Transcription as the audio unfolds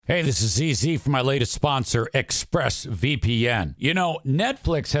Hey, this is EZ from my latest sponsor, ExpressVPN. You know,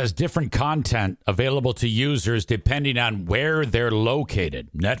 Netflix has different content available to users depending on where they're located.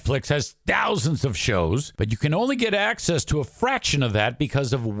 Netflix has thousands of shows, but you can only get access to a fraction of that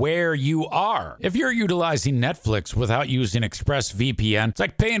because of where you are. If you're utilizing Netflix without using ExpressVPN, it's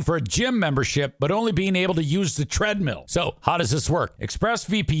like paying for a gym membership, but only being able to use the treadmill. So, how does this work?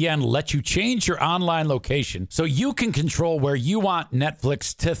 ExpressVPN lets you change your online location so you can control where you want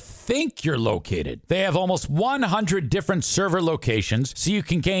Netflix to think you're located. They have almost 100 different server locations, so you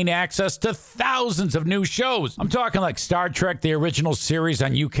can gain access to thousands of new shows. I'm talking like Star Trek, the original series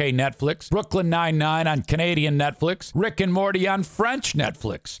on UK Netflix, Brooklyn Nine-Nine on Canadian Netflix, Rick and Morty on French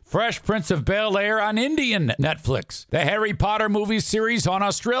Netflix, Fresh Prince of Bel-Air on Indian Netflix, the Harry Potter movie series on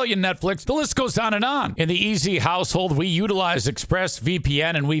Australian Netflix. The list goes on and on. In the EZ household, we utilize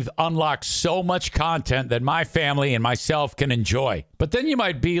ExpressVPN, and we've unlocked so much content that my family and myself can enjoy. But then you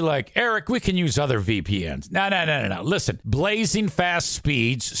might be like, Eric, we can use other VPNs. No. Listen, blazing fast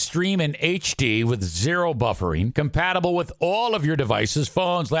speeds, stream in HD with zero buffering, compatible with all of your devices,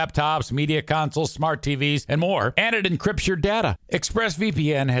 phones, laptops, media consoles, smart TVs, and more, and it encrypts your data.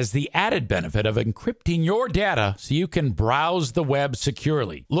 ExpressVPN has the added benefit of encrypting your data so you can browse the web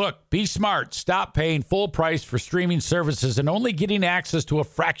securely. Look, be smart. Stop paying full price for streaming services and only getting access to a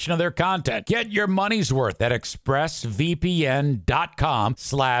fraction of their content. Get your money's worth at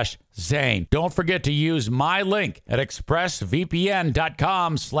expressvpn.com/Zane. Don't forget to use my link at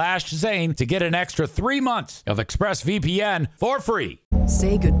expressvpn.com/Zane to get an extra 3 months of ExpressVPN for free.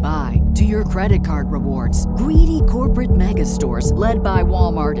 Say goodbye to your credit card rewards. Greedy corporate mega stores, led by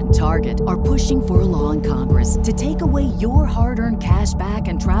Walmart and Target, are pushing for a law in Congress to take away your hard-earned cash back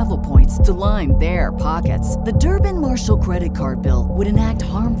and travel points to line their pockets. The Durbin-Marshall credit card bill would enact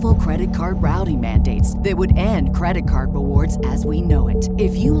harmful credit card routing mandates that would end credit card rewards as we know it.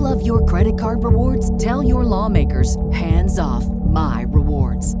 If you love your credit card rewards, tell your lawmakers, hands off my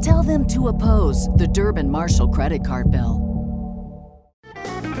rewards. Tell them to oppose the Durbin-Marshall credit card bill.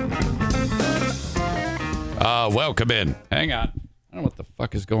 Welcome in. Hang on. I don't know what the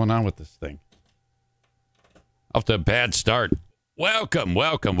fuck is going on with this thing. Off to a bad start. Welcome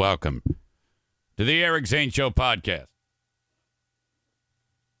to the Eric Zane Show podcast.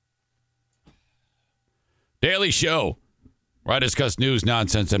 Daily show, where I discuss news,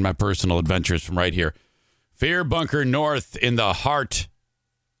 nonsense, and my personal adventures from right here. Fear Bunker North in the heart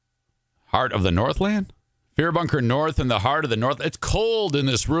of the Northland? Fear Bunker North in the heart of the North. It's cold in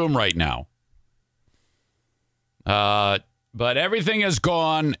this room right now. But everything has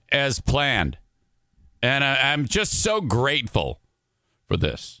gone as planned. And I'm just so grateful for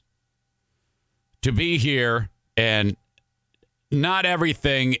this. To be here, and not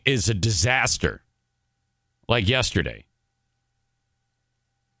everything is a disaster like yesterday.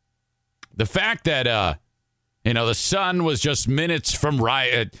 The fact that, the sun was just minutes from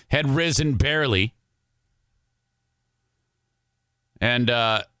had risen barely. And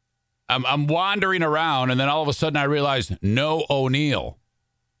I'm wandering around, and then all of a sudden I realize, no O'Neill.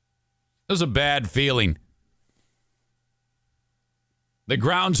 It was a bad feeling. The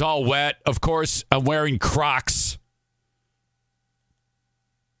ground's all wet. Of course, I'm wearing Crocs.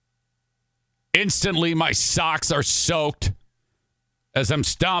 Instantly, my socks are soaked as I'm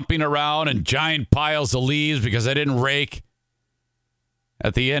stomping around in giant piles of leaves because I didn't rake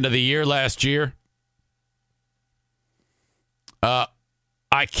at the end of the year last year. I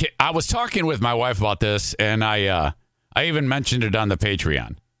was talking with my wife about this, and I even mentioned it on the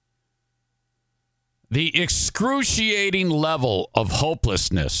Patreon. The excruciating level of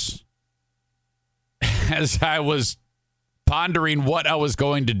hopelessness as I was pondering what I was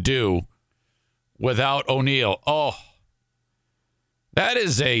going to do without O'Neill. Oh, that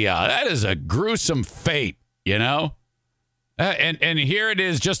is a gruesome fate, you know? And here it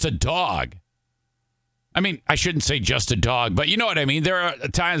is, just a dog. I mean, I shouldn't say just a dog, but you know what I mean? There are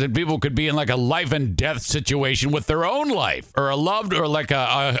times that people could be in like a life and death situation with their own life, or a loved, or like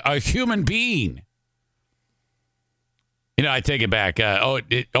a human being. You know, I take it back.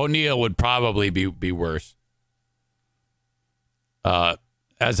 O'Neill would probably be worse.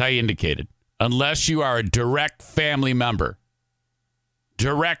 As I indicated, unless you are a direct family member.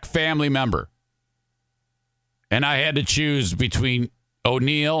 And I had to choose between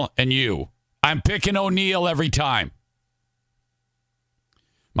O'Neill and you. I'm picking O'Neill every time.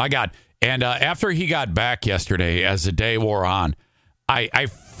 My God. And after he got back yesterday, as the day wore on, I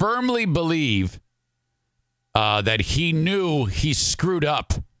firmly believe that he knew he screwed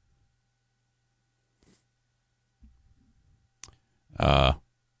up. By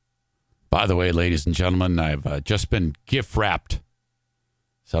the way, ladies and gentlemen, I've just been gift wrapped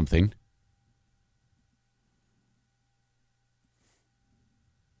something.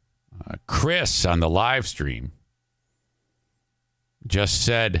 Chris on the live stream just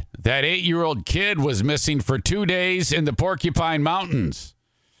said that 8-year-old kid was missing for 2 days in the Porcupine Mountains.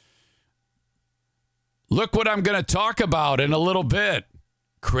 Look what I'm going to talk about in a little bit,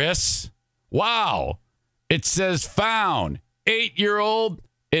 Chris. Wow. It says found 8-year-old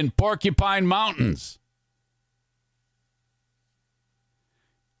in Porcupine Mountains.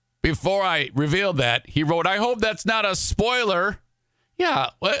 Before I revealed that, he wrote, I hope that's not a spoiler.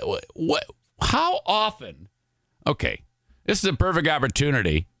 Yeah. What? How often? Okay. This is a perfect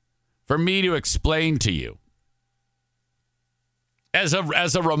opportunity for me to explain to you. As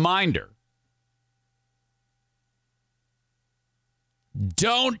a reminder,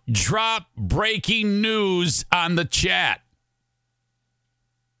 don't drop breaking news on the chat.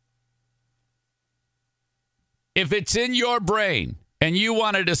 If it's in your brain and you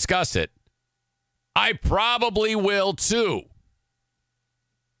want to discuss it, I probably will too.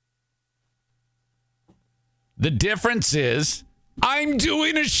 The difference is I'm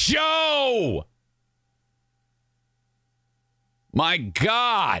doing a show. My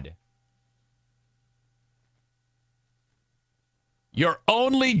God. Your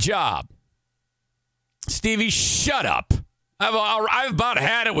only job. Stevie, shut up. I've about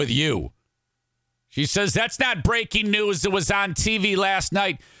had it with you. She says, that's not breaking news. It was on TV last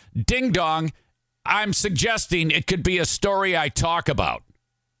night. Ding dong. I'm suggesting it could be a story I talk about.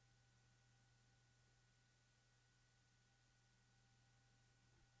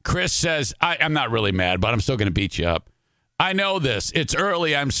 Chris says, I'm not really mad, but I'm still going to beat you up. I know this. It's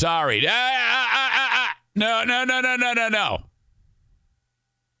early. I'm sorry. No.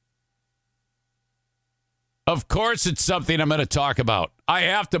 Of course it's something I'm going to talk about. I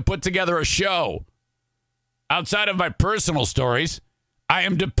have to put together a show. Outside of my personal stories, I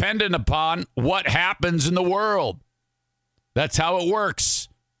am dependent upon what happens in the world. That's how it works.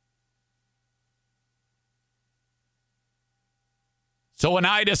 So when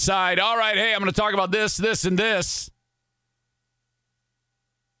I decide, all right, hey, I'm going to talk about this, this, and this,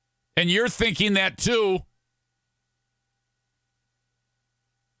 and you're thinking that too,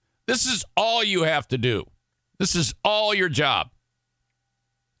 this is all you have to do. This is all your job.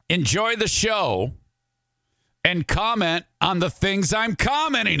 Enjoy the show and comment on the things I'm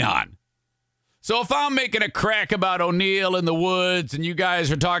commenting on. So if I'm making a crack about O'Neill in the woods and you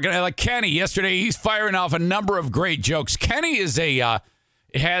guys are talking like Kenny yesterday, he's firing off a number of great jokes. Kenny is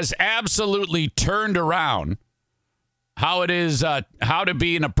has absolutely turned around how it is, how to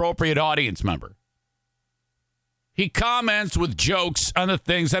be an appropriate audience member. He comments with jokes on the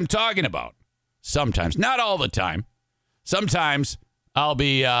things I'm talking about. Sometimes, not all the time. Sometimes I'll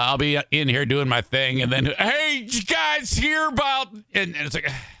be in here doing my thing, and then, hey, you guys hear about? And it's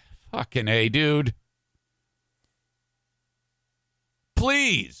like, fucking A, dude.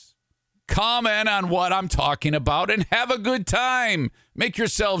 Please comment on what I'm talking about and have a good time. Make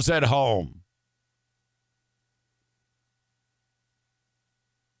yourselves at home.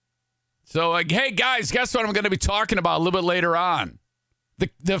 So, like, hey, guys, guess what I'm going to be talking about a little bit later on?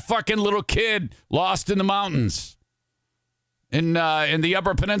 The fucking little kid lost in the mountains in the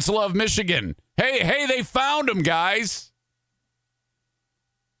Upper Peninsula of Michigan. Hey, they found him, guys.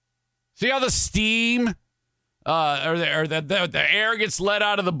 See how the steam or the air gets let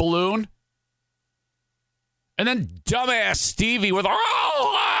out of the balloon? And then dumbass Stevie with,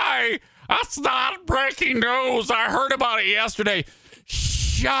 that's not breaking news. I heard about it yesterday.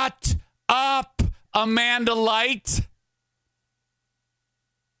 Shut up, Amanda Light.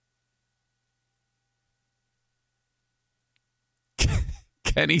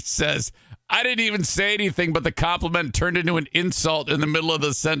 Kenny says, I didn't even say anything, but the compliment turned into an insult in the middle of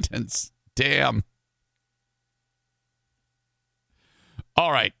the sentence. Damn.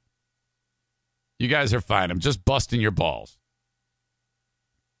 All right. You guys are fine. I'm just busting your balls.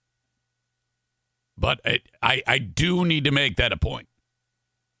 But I do need to make that a point.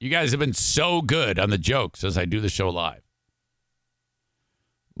 You guys have been so good on the jokes as I do the show live.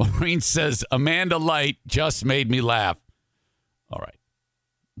 Maureen says, Amanda Light just made me laugh. All right.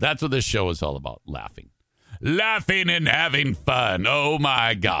 That's what this show is all about, laughing. Laughing and having fun. Oh,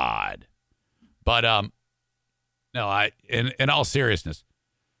 my God. But, no, in all seriousness,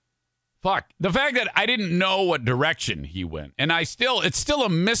 fuck. The fact that I didn't know what direction he went, and it's still a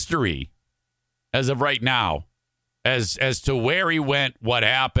mystery as of right now as to where he went, what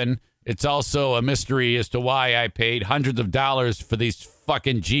happened. It's also a mystery as to why I paid hundreds of dollars for these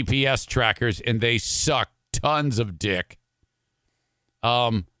fucking GPS trackers, and they suck tons of dick.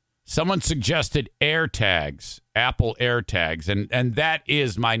 Someone suggested air tags, Apple AirTags, and that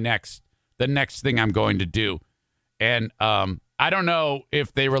is the next thing I'm going to do. And I don't know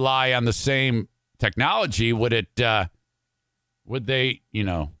if they rely on the same technology. Would they,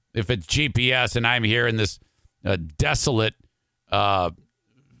 if it's GPS and I'm here in this desolate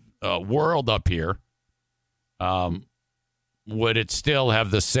world up here, would it still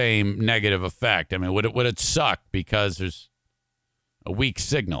have the same negative effect? I mean, would it suck because there's a weak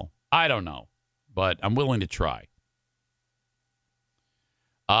signal? I don't know, but I'm willing to try.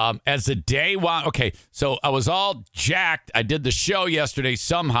 As the day went, okay, so I was all jacked. I did the show yesterday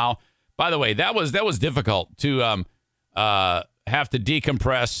somehow. By the way, that was difficult to have to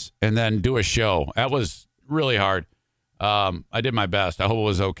decompress and then do a show. That was really hard. I did my best. I hope it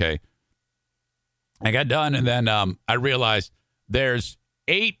was okay. I got done, and then I realized there's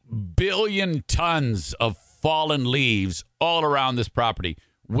 8 billion tons of fallen leaves all around this property,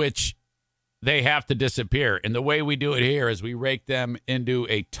 which they have to disappear. And the way we do it here is we rake them into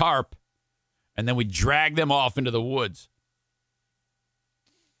a tarp, and then we drag them off into the woods.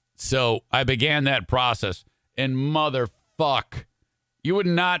 So I began that process, and motherfuck, you would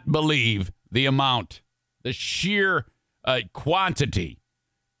not believe the amount, the sheer quantity.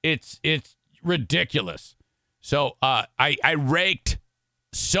 It's ridiculous. So I raked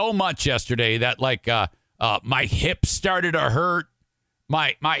so much yesterday that my hips started to hurt.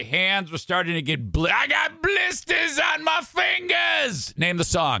 My hands were starting to get I got blisters on my fingers. Name the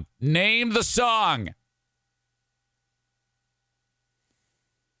song. Name the song.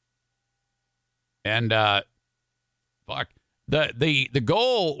 And fuck. The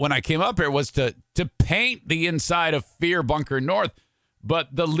goal when I came up here was to paint the inside of Fear Bunker North,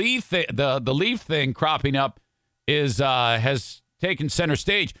 but the leaf thing cropping up has taken center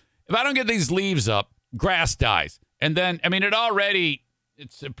stage. If I don't get these leaves up, grass dies. And then, I mean,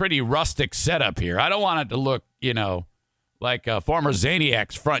 it's a pretty rustic setup here. I don't want it to look, like a former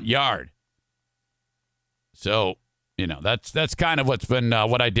Zaniac's front yard. So, that's kind of what's been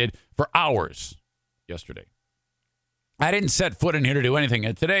what I did for hours yesterday. I didn't set foot in here to do anything.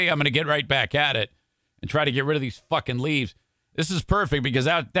 And today I'm going to get right back at it and try to get rid of these fucking leaves. This is perfect because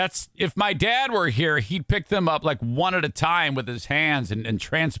that's if my dad were here, he'd pick them up like one at a time with his hands and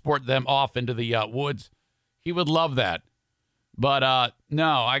transport them off into the woods. He would love that. But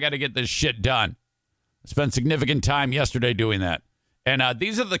no, I got to get this shit done. I spent significant time yesterday doing that. And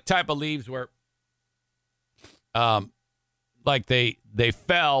these are the type of leaves where they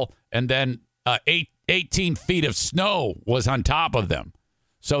fell and then 18 feet of snow was on top of them.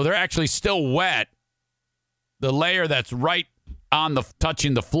 So they're actually still wet. The layer that's right on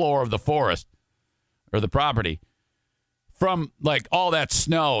touching the floor of the forest or the property from all that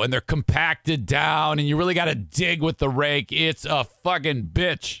snow, and they're compacted down, and you really got to dig with the rake. It's a fucking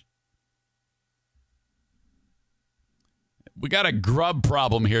bitch. We got a grub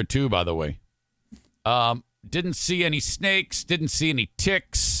problem here too, by the way. Didn't see any snakes, didn't see any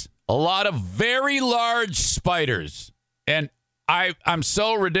ticks, a lot of very large spiders. And I'm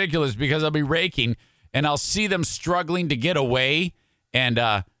so ridiculous because I'll be raking and I'll see them struggling to get away, and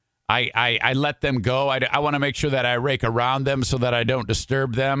I let them go. I want to make sure that I rake around them so that I don't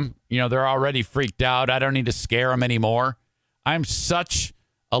disturb them. They're already freaked out. I don't need to scare them anymore. I'm such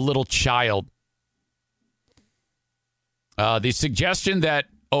a little child. The suggestion that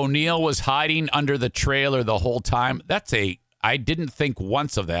O'Neill was hiding under the trailer the whole time, I didn't think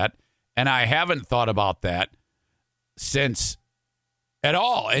once of that, and I haven't thought about that since at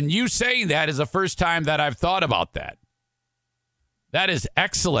all. And you saying that is the first time that I've thought about that. That is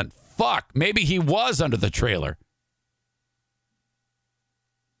excellent. Fuck. Maybe he was under the trailer.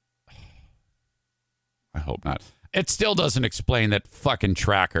 I hope not. It still doesn't explain that fucking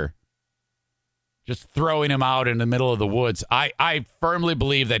tracker. Just throwing him out in the middle of the woods. I firmly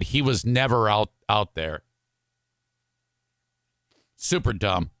believe that he was never out there. Super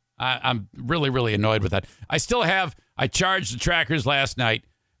dumb. I'm really, really annoyed with that. I charged the trackers last night,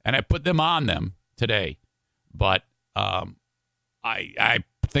 and I put them on them today. But I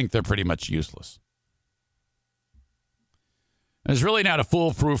think they're pretty much useless. There's really not a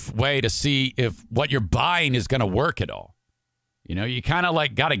foolproof way to see if what you're buying is going to work at all. You kind of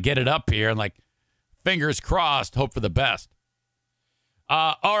got to get it up here and fingers crossed, hope for the best.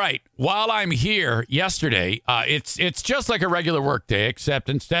 All right. While I'm here yesterday, it's just like a regular work day, except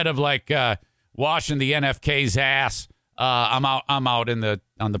instead of washing the NFK's ass, I'm out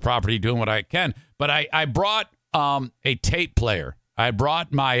on the property doing what I can. But I brought a tape player. I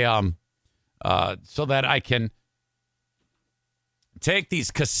brought my so that I can take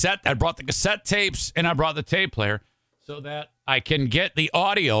these I brought the cassette tapes and I brought the tape player so that I can get the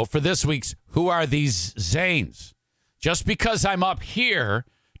audio for this week's Who Are These Zanes? Just because I'm up here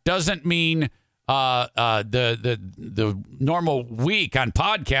doesn't mean the normal week on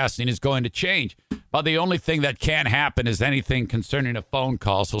podcasting is going to change. But the only thing that can happen is anything concerning a phone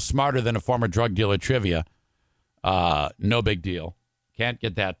call. So smarter than a former drug dealer trivia. No big deal. Can't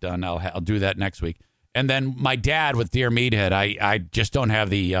get that done. I'll do that next week. And then my dad with Dear Meathead. I just don't have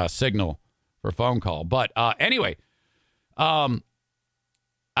the signal for phone call. But anyway,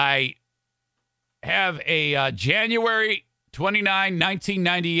 I have a January 29,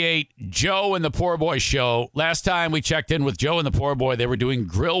 1998, Joe and the Poor Boy show. Last time we checked in with Joe and the Poor Boy, they were doing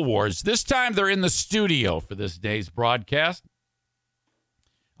Grill Wars. This time they're in the studio for this day's broadcast.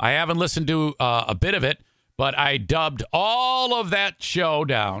 I haven't listened to a bit of it, but I dubbed all of that show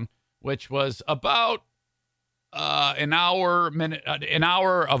down, which was about an hour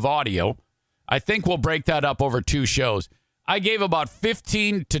of audio. I think we'll break that up over 2 shows. I gave about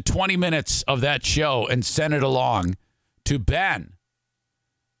 15 to 20 minutes of that show and sent it along to Ben.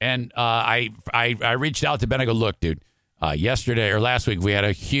 And I reached out to Ben. I go, look, dude, yesterday or last week, we had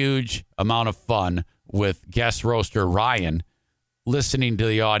a huge amount of fun with guest roaster Ryan listening to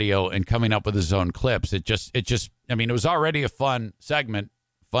the audio and coming up with his own clips. It just, I mean, it was already a fun segment,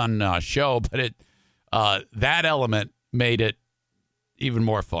 fun show, but that element made it even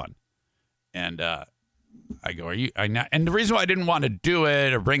more fun. And I go, and the reason why I didn't want to do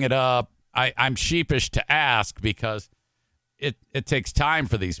it or bring it up, I'm sheepish to ask because it takes time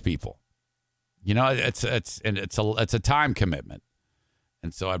for these people. You know, it's a time commitment.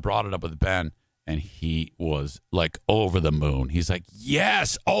 And so I brought it up with Ben, and he was like over the moon. He's like,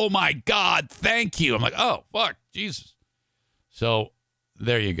 yes, oh my God, thank you. I'm like, oh, fuck, Jesus. So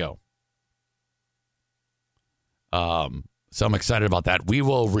there you go. So I'm excited about that. We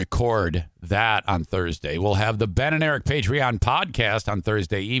will record that on Thursday. We'll have the Ben and Eric Patreon podcast on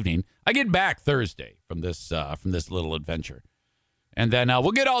Thursday evening. I get back Thursday from this little adventure. And then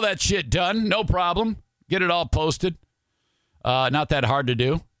we'll get all that shit done. No problem. Get it all posted. Not that hard to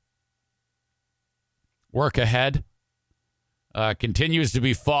do. Work ahead. Continues to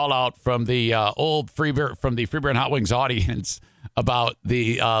be fallout from the old from the Free Beer and Hot Wings audience about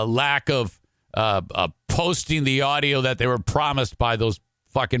the lack of posting the audio that they were promised by those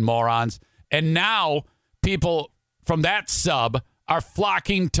fucking morons. And now people from that sub are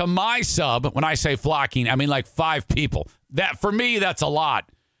flocking to my sub. When I say flocking, I mean like 5 people. That, for me, that's a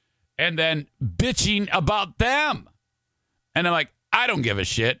lot. And then bitching about them. And I'm like, I don't give a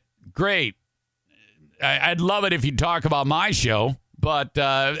shit. Great. I'd love it if you talk about my show. But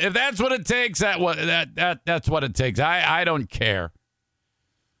if that's what it takes, that's what it takes. I don't care.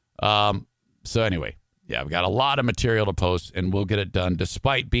 So anyway, yeah, I've got a lot of material to post, and we'll get it done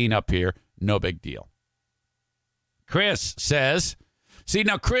despite being up here. No big deal. Chris says, see,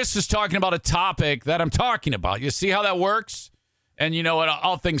 now Chris is talking about a topic that I'm talking about. You see how that works? And you know what?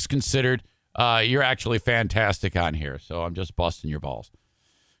 All things considered, you're actually fantastic on here. So I'm just busting your balls.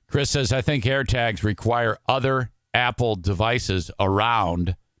 Chris says, I think AirTags require other Apple devices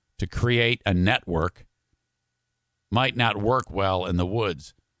around to create a network. Might not work well in the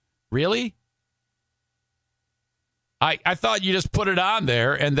woods. Really? I thought you just put it on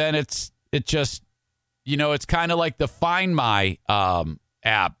there and then it just, you know, it's kind of like the Find My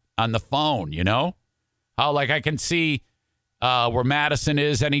app on the phone, you know? How like I can see where Madison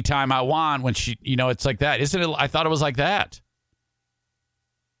is anytime I want when she, you know, it's like that. Isn't it? I thought it was like that.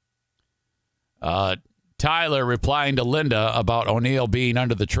 Tyler, replying to Linda about O'Neill being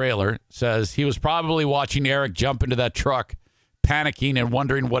under the trailer, says he was probably watching Eric jump into that truck, panicking and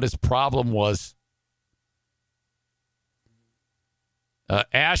wondering what his problem was.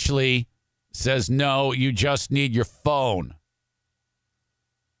 Ashley says, no, you just need your phone.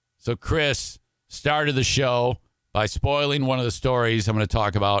 So Chris started the show by spoiling one of the stories I'm going to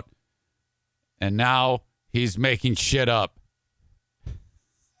talk about, and now he's making shit up.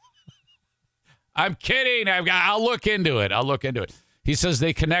 I'm kidding. I'll look into it. He says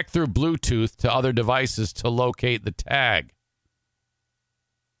they connect through Bluetooth to other devices to locate the tag.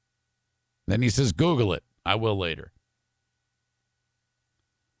 Then he says, Google it. I will later.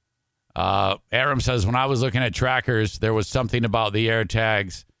 Aram says, when I was looking at trackers, there was something about the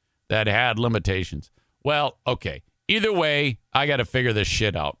AirTags that had limitations. Well, okay. Either way, I got to figure this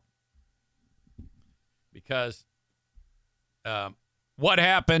shit out. Because what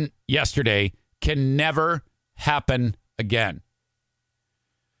happened yesterday can never happen again.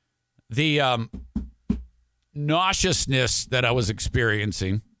 The nauseousness that I was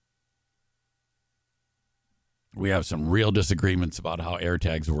experiencing, we have some real disagreements about how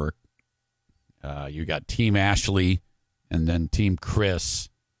AirTags work. You got Team Ashley and then Team Chris.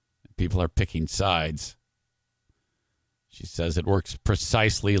 People are picking sides. She says it works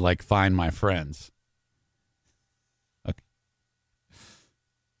precisely like Find My Friends. Okay.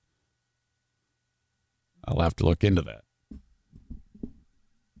 I'll have to look into that.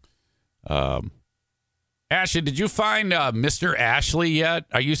 Ashley, did you find Mr. Ashley yet?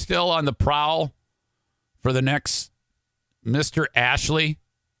 Are you still on the prowl for the next Mr. Ashley?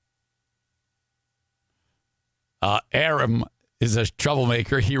 Aram is a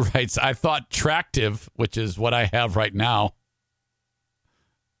troublemaker. He writes, I thought Tractive, which is what I have right now,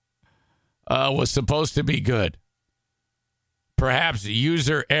 was supposed to be good. Perhaps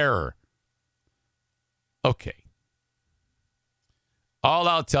user error. Okay. All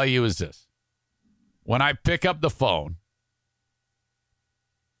I'll tell you is this. When I pick up the phone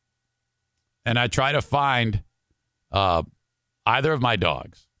and I try to find either of my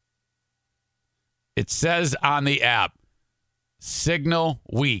dogs, it says on the app, signal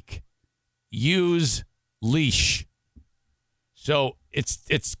weak, use leash. So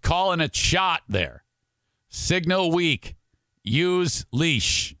it's calling a shot there. Signal weak, use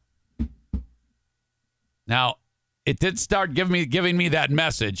leash. Now, it did start giving me that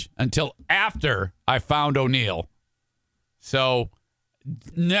message until after I found O'Neill. So,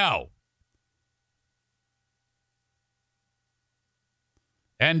 no.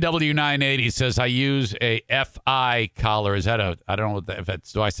 NW980 says, I use a FI collar. Is that I don't know if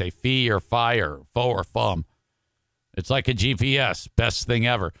that's, do I say fee or fi or fo or fum? It's like a GPS. Best thing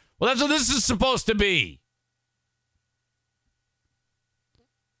ever. Well, that's what this is supposed to be.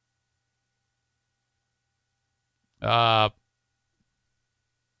 Kyler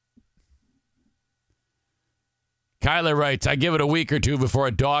writes, I give it a week or two before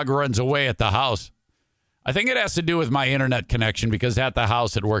a dog runs away at the house. I think it has to do with my internet connection because at the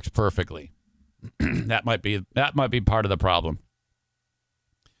house it works perfectly. That might be part of the problem.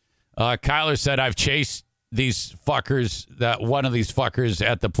 Kyler said, I've chased these fuckers, one of these fuckers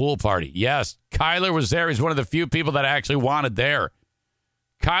at the pool party. Yes, Kyler was there. He's one of the few people that I actually wanted there.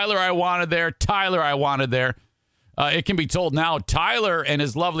 Kyler I wanted there. Tyler I wanted there. It can be told now, Tyler and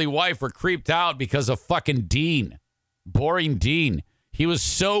his lovely wife were creeped out because of fucking Dean. Boring Dean. He was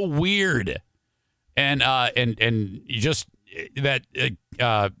so weird. And just that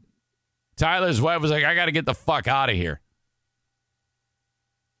Tyler's wife was like, I got to get the fuck out of here.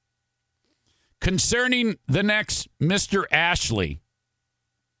 Concerning the next Mr. Ashley,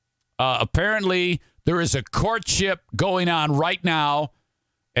 apparently there is a courtship going on right now.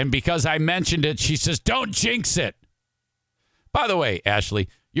 And because I mentioned it, she says, don't jinx it. By the way, Ashley,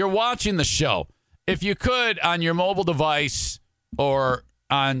 you're watching the show. If you could, on your mobile device or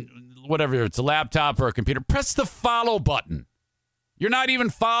on whatever, it's a laptop or a computer, press the follow button. You're not even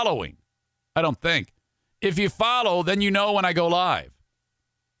following, I don't think. If you follow, then you know when I go live.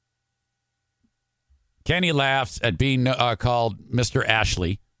 Kenny laughs at being called Mr.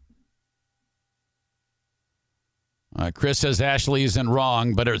 Ashley. Chris says Ashley isn't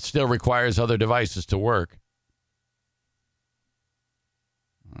wrong, but it still requires other devices to work.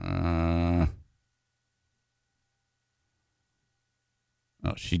 Oh,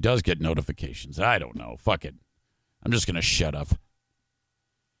 she does get notifications. I don't know. Fuck it. I'm just going to shut up.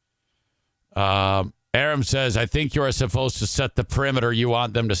 Aram says, I think you are supposed to set the perimeter you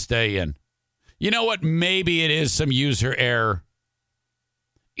want them to stay in. You know what? Maybe it is some user error.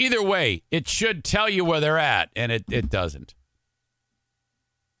 Either way, it should tell you where they're at, and it doesn't.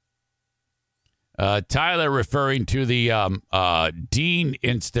 Tyler referring to the Dean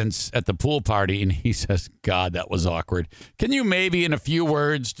instance at the pool party, and he says, God, that was awkward. Can you maybe in a few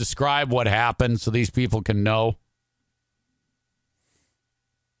words describe what happened so these people can know?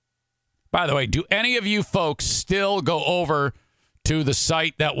 By the way, do any of you folks still go over to the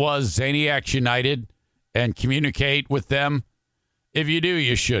site that was Zaniacs United and communicate with them? If you do,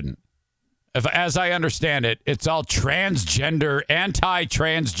 you shouldn't. As I understand it, it's all transgender,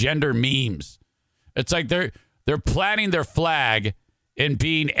 anti-transgender memes. It's like they're planting their flag in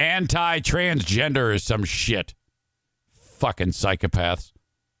being anti-transgender or some shit. Fucking psychopaths.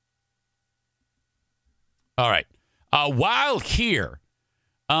 All right. While here,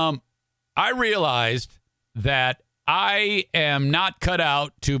 I realized that I am not cut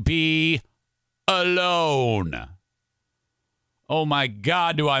out to be alone. Oh, my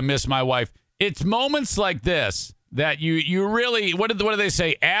God, do I miss my wife. It's moments like this that you really, what do they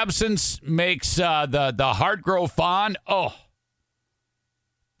say? Absence makes the heart grow fond. Oh,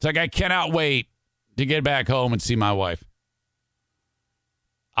 it's like I cannot wait to get back home and see my wife.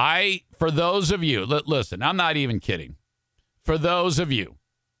 For those of you, listen, I'm not even kidding. For those of you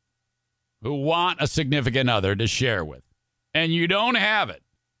who want a significant other to share with, and you don't have it.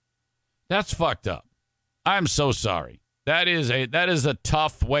 That's fucked up. I'm so sorry. That is a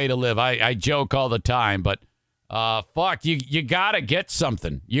tough way to live. I joke all the time, but fuck, you gotta get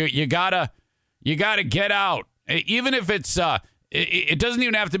something. You gotta get out. Even if it's it doesn't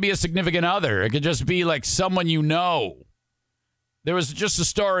even have to be a significant other. It could just be like someone you know. There was just a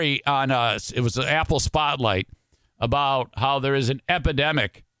story on it was an Apple Spotlight about how there is an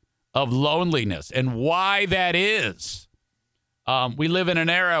epidemic of loneliness and why that is. We live in an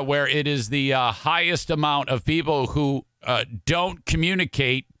era where it is the highest amount of people who don't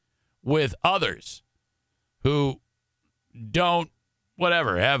communicate with others, who don't,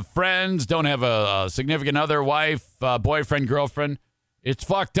 whatever, have friends, don't have a significant other, wife, boyfriend, girlfriend. It's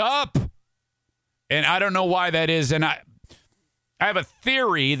fucked up. And I don't know why that is. And I have a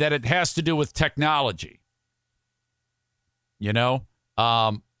theory that it has to do with technology. You know,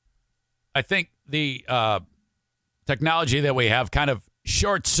 I think the technology that we have kind of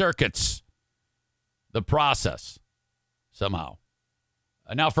short circuits the process somehow.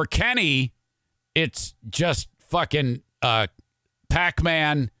 Now for Kenny, it's just fucking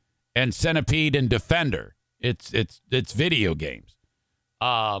Pac-Man and Centipede and Defender. It's video games.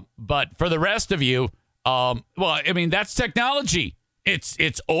 But for the rest of you, well, I mean, that's technology.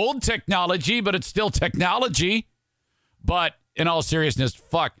 It's old technology, but it's still technology. But in all seriousness,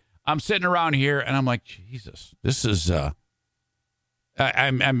 fuck, I'm sitting around here and I'm like, Jesus, this is,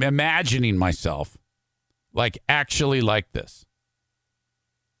 I'm imagining myself like actually like this,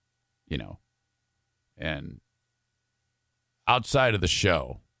 you know, and outside of the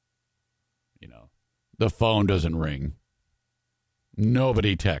show, you know, the phone doesn't ring.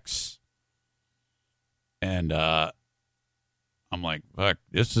 Nobody texts. And, I'm like, fuck,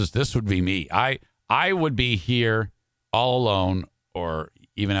 this would be me. I would be here all alone, or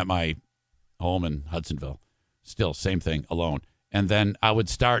even at my home in Hudsonville, still same thing, alone. And then I would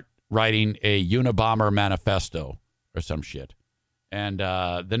start writing a Unabomber manifesto or some shit. And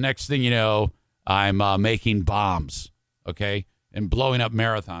the next thing you know, I'm making bombs, okay, and blowing up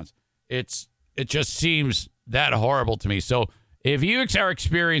marathons. It just seems that horrible to me. So if you are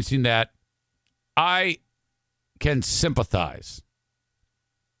experiencing that, I can sympathize.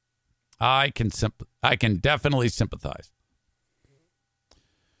 I can definitely sympathize.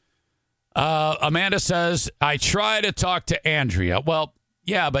 Amanda says, I try to talk to Andrea. Well,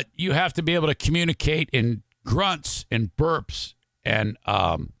 yeah, but you have to be able to communicate in grunts and burps and,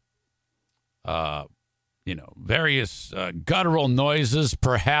 you know, various guttural noises,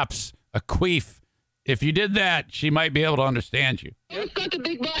 perhaps a queef. If you did that, she might be able to understand you. You're such a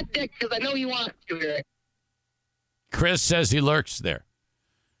big black dick because I know you want to. Chris says he lurks there.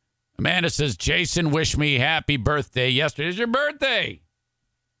 Amanda says, Jason wished me happy birthday yesterday. It's your birthday.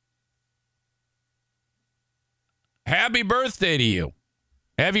 Happy birthday to you.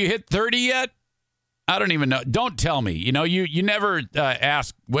 Have you hit 30 yet? I don't even know. Don't tell me. You know, you never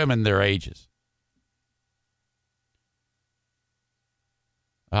ask women their ages.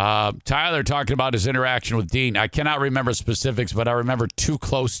 Tyler talking about his interaction with Dean. I cannot remember specifics, but I remember too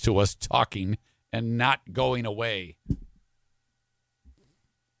close to us talking and not going away.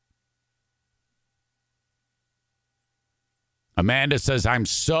 Amanda says, I'm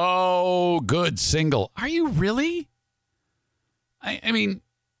so good single. Are you really? I mean,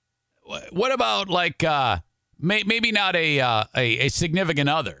 what about like maybe not a significant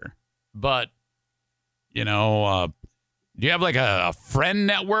other, but, you know, do you have like a friend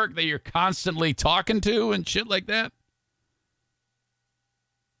network that you're constantly talking to and shit like that?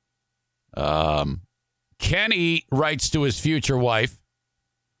 Kenny writes to his future wife,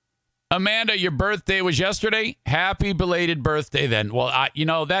 Amanda, your birthday was yesterday. Happy belated birthday then. Well, you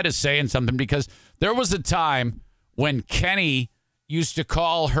know, that is saying something because there was a time when Kenny used to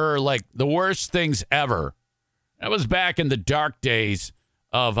call her like the worst things ever. That was back in the dark days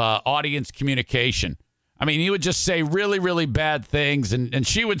of audience communication. I mean, he would just say really, really bad things, and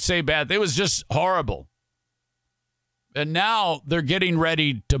she would say bad things. It was just horrible. And now they're getting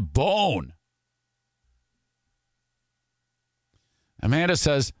ready to bone. Amanda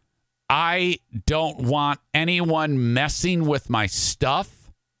says, I don't want anyone messing with my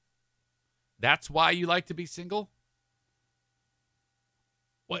stuff. That's why you like to be single?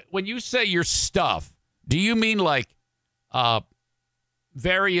 When you say your stuff, do you mean like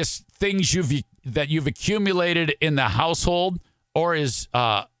various things that you've accumulated in the household, or is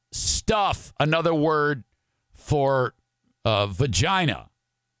stuff another word for vagina?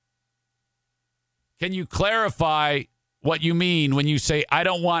 Can you clarify what you mean when you say, I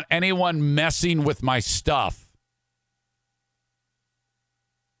don't want anyone messing with my stuff?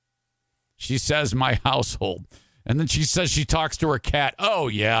 She says, my household. And then she says she talks to her cat. Oh,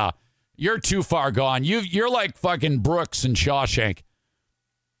 yeah. You're too far gone. You're like fucking Brooks and Shawshank.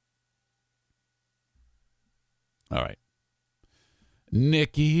 All right.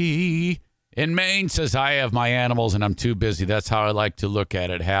 Nikki in Maine says, I have my animals and I'm too busy. That's how I like to look at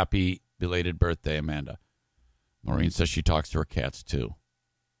it. Happy belated birthday, Amanda. Maureen says she talks to her cats, too.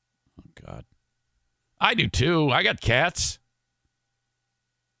 Oh, God. I do, too. I got cats.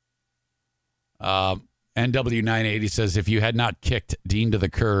 NW980 says, if you had not kicked Dean to the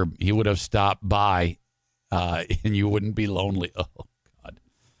curb, he would have stopped by and you wouldn't be lonely. Oh, God.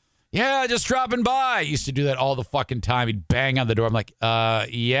 Yeah, just dropping by. I used to do that all the fucking time. He'd bang on the door. I'm like,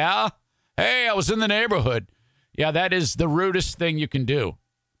 yeah? Hey, I was in the neighborhood. Yeah, that is the rudest thing you can do.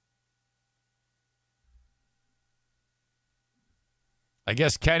 I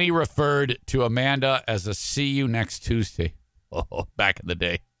guess Kenny referred to Amanda as a see you next Tuesday. Oh, back in the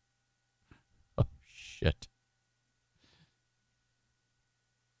day. Oh, shit.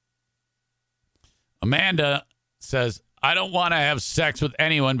 Amanda says, I don't want to have sex with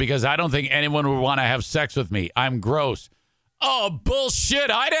anyone because I don't think anyone would want to have sex with me. I'm gross. Oh,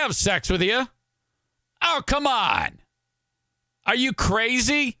 bullshit. I'd have sex with you. Oh, come on. Are you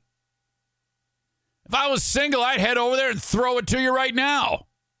crazy? If I was single, I'd head over there and throw it to you right now.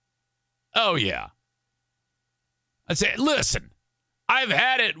 Oh, yeah. I'd say, listen, I've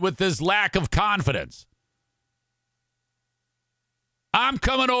had it with this lack of confidence. I'm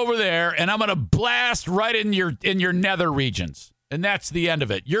coming over there, and I'm going to blast right in your nether regions. And that's the end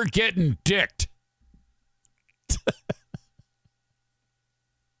of it. You're getting dicked.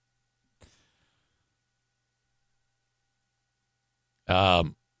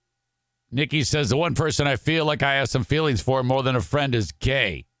 Nikki says, the one person I feel like I have some feelings for more than a friend is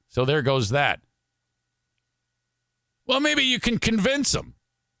gay. So there goes that. Well, maybe you can convince him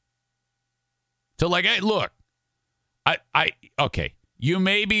to like, hey, look, okay, you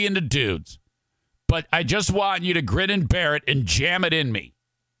may be into dudes, but I just want you to grin and bear it and jam it in me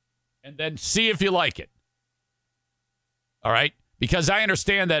and then see if you like it. All right? Because I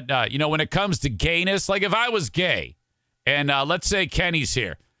understand that, when it comes to gayness, like if I was gay and let's say Kenny's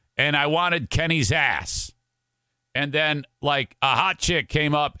here, and I wanted Kenny's ass. And then, like, a hot chick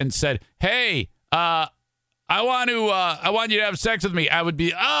came up and said, hey, I want you to have sex with me. I would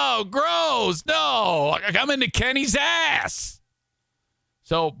be, oh, gross. No, I'm into Kenny's ass.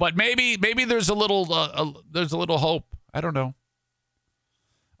 So, but maybe there's a little hope. I don't know.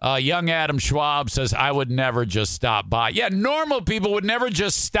 Young Adam Schwab says, I would never just stop by. Yeah, normal people would never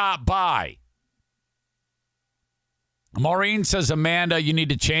just stop by. Maureen says, Amanda, you need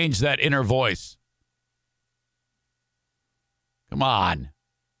to change that inner voice. Come on.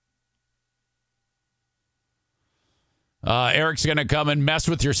 Eric's going to come and mess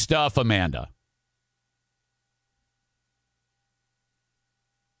with your stuff, Amanda.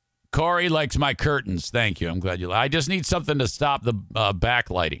 Corey likes my curtains. Thank you. I'm glad you like. I just need something to stop the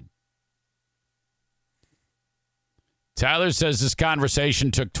backlighting. Tyler says this conversation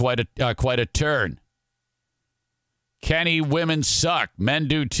took quite a turn. Kenny, women suck. Men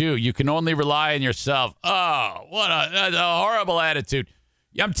do too. You can only rely on yourself. Oh, what a horrible attitude.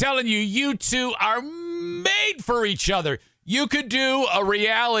 I'm telling you, you two are made for each other. You could do a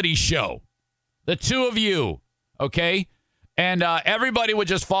reality show. The two of you, okay? And everybody would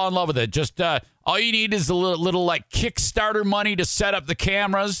just fall in love with it. Just all you need is a little like Kickstarter money to set up the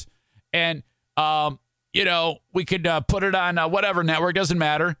cameras. And, we could put it on whatever network. Doesn't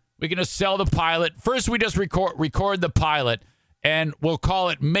matter. We can just sell the pilot. First, we just record the pilot, and we'll call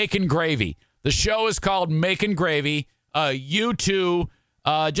it Making Gravy. The show is called Making Gravy. You two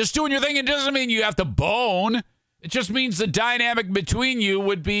just doing your thing. It doesn't mean you have to bone. It just means the dynamic between you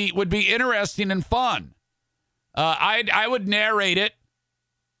would be interesting and fun. I would narrate it.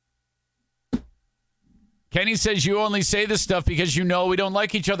 Kenny says you only say this stuff because you know we don't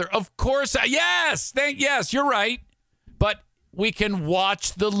like each other. Of course. Yes. Yes, you're right. But we can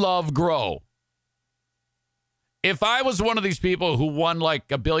watch the love grow. If I was one of these people who won like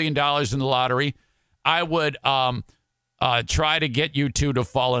 $1 billion in the lottery, I would try to get you two to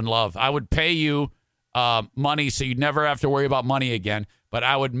fall in love. I would pay you money so you'd never have to worry about money again. But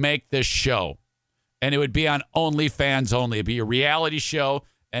I would make this show. And it would be on OnlyFans only. It'd be a reality show.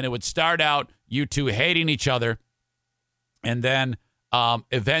 And it would start out you two hating each other. And then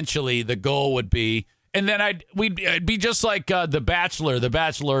eventually the goal would be... And then it'd be just like The Bachelor, The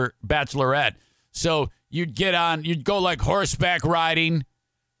Bachelorette. So you'd go like horseback riding.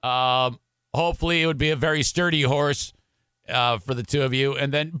 Hopefully it would be a very sturdy horse. for the two of you,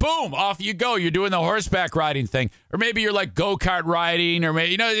 and then boom, off you go. You're doing the horseback riding thing, or maybe you're like go-kart riding, or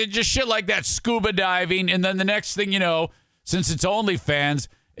maybe just shit like that, scuba diving, and then the next thing you know, since it's OnlyFans,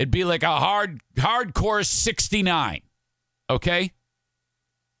 it'd be like a hardcore 69. Okay,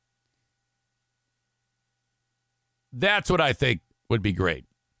 that's what I think would be great.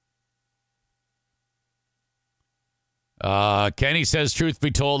 Kenny says, truth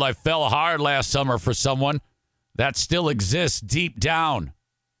be told, I fell hard last summer for someone that still exists deep down.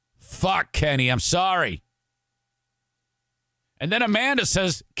 Fuck, Kenny, I'm sorry. And then Amanda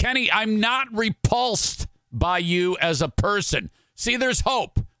says, Kenny, I'm not repulsed by you as a person. See, there's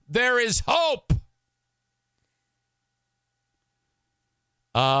hope. There is hope.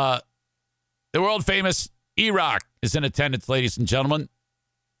 The world famous E-Rock is in attendance, ladies and gentlemen.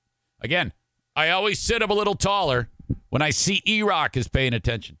 Again, I always sit up a little taller when I see E-Rock is paying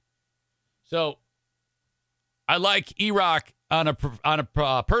attention. So I like E-Rock on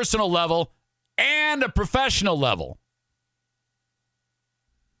a personal level and a professional level.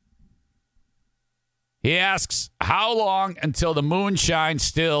 He asks, how long until the moonshine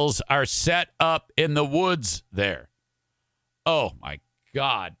stills are set up in the woods there? Oh, my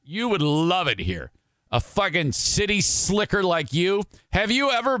God. You would love it here. A fucking city slicker like you. Have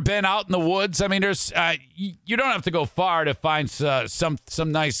you ever been out in the woods? I mean, there's you don't have to go far to find some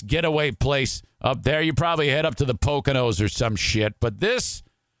nice getaway place up there. You probably head up to the Poconos or some shit. But this,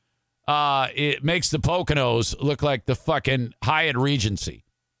 it makes the Poconos look like the fucking Hyatt Regency.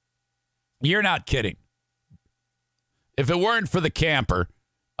 You're not kidding. If it weren't for the camper,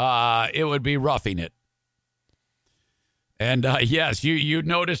 it would be roughing it. And yes, you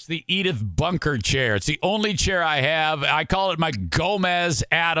notice the Edith Bunker chair. It's the only chair I have. I call it my Gomez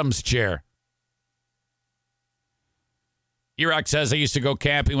Adams chair. E-Rock says, I used to go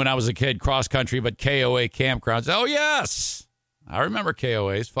camping when I was a kid, cross country, but KOA campgrounds. Oh, yes. I remember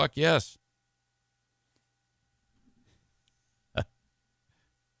KOAs. Fuck yes.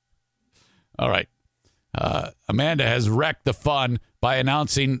 All right. Amanda has wrecked the fun by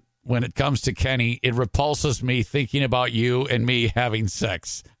announcing, when it comes to Kenny, it repulses me thinking about you and me having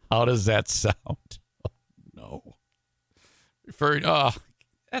sex. How does that sound? Oh, no.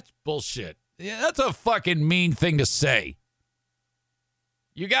 That's bullshit. Yeah, that's a fucking mean thing to say.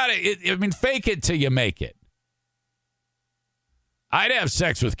 You gotta, fake it till you make it. I'd have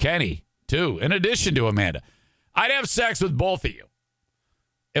sex with Kenny, too, in addition to Amanda. I'd have sex with both of you.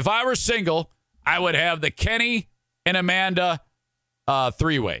 If I were single, I would have the Kenny and Amanda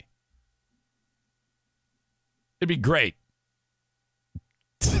three-way. It'd be great.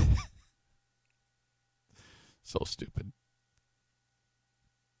 So stupid.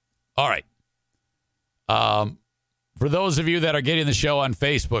 All right. For those of you that are getting the show on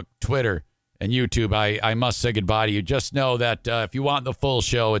Facebook, Twitter, and YouTube, I must say goodbye to you. Just know that if you want the full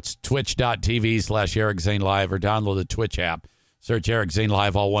show, it's twitch.tv/Eric Zane Live, or download the Twitch app. Search Eric Zane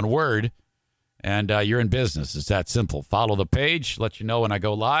Live, all one word. And you're in business. It's that simple. Follow the page. Let you know when I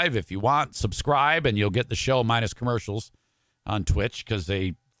go live. If you want, subscribe, and you'll get the show minus commercials on Twitch, because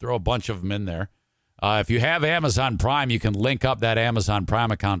they throw a bunch of them in there. If you have Amazon Prime, you can link up that Amazon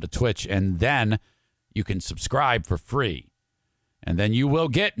Prime account to Twitch, and then you can subscribe for free. And then you will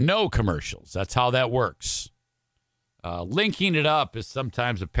get no commercials. That's how that works. Linking it up is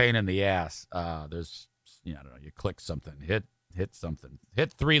sometimes a pain in the ass. There's, I don't know, you click something, hit something.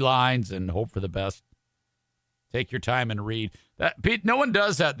 Hit 3 lines and hope for the best. Take your time and read. No one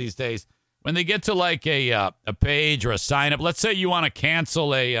does that these days. When they get to like a page or a sign up, let's say you want to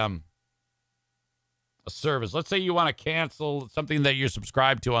cancel a service. Let's say you want to cancel something that you're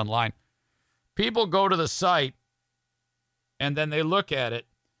subscribed to online. People go to the site and then they look at it,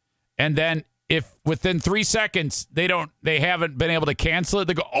 and then if within 3 seconds they haven't been able to cancel it,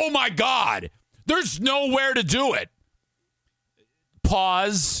 they go, "Oh my God, there's nowhere to do it."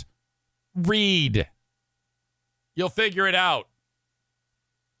 Pause, read. You'll figure it out.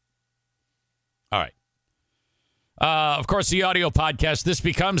 All right. Of course, the audio podcast. This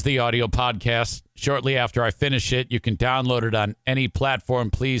becomes the audio podcast shortly after I finish it. You can download it on any platform.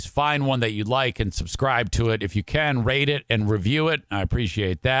 Please find one that you like and subscribe to it. If you can, rate it and review it. I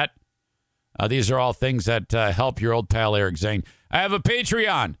appreciate that. These are all things that help your old pal Eric Zane. I have a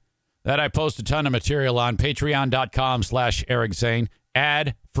Patreon that I post a ton of material on. Patreon.com/Eric Zane.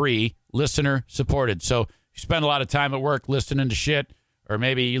 Ad-free, listener-supported. So you spend a lot of time at work listening to shit, or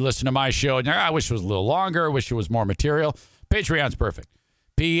maybe you listen to my show and I wish it was a little longer, I wish it was more material. Patreon's perfect.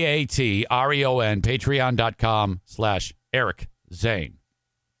 Patreon, patreon.com/Eric Zane.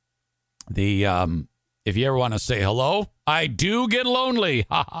 If you ever want to say hello, I do get lonely.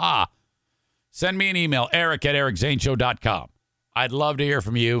 Ha ha. Send me an email, eric@ericzaneshow.com. I'd love to hear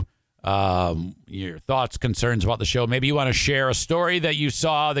from you. Your thoughts, concerns about the show. Maybe you want to share a story that you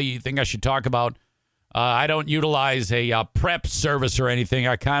saw that you think I should talk about. I don't utilize a prep service or anything.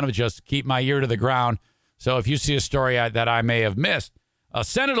 I kind of just keep my ear to the ground. So if you see a story that I may have missed,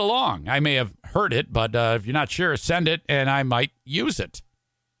 send it along. I may have heard it, but if you're not sure, send it, and I might use it.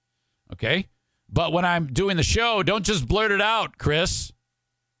 Okay? But when I'm doing the show, don't just blurt it out, Chris.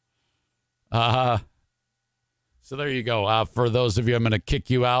 So there you go. For those of you, I'm going to kick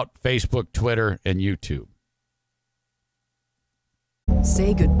you out. Facebook, Twitter, and YouTube.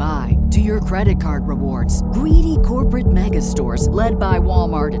 Say goodbye to your credit card rewards. Greedy corporate mega stores, led by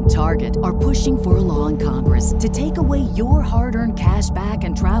Walmart and Target, are pushing for a law in Congress to take away your hard-earned cash back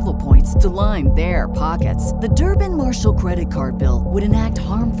and travel points to line their pockets. The Durbin-Marshall credit card bill would enact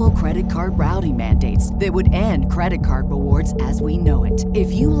harmful credit card routing mandates that would end credit card rewards as we know it.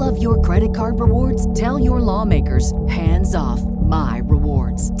 If you love your credit card rewards, tell your lawmakers, hands off my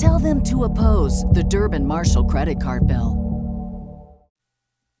rewards. Tell them to oppose the Durbin-Marshall credit card bill.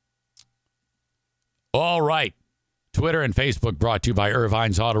 All right. Twitter and Facebook brought to you by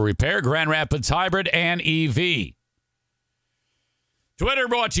Irvine's Auto Repair, Grand Rapids Hybrid, and EV. Twitter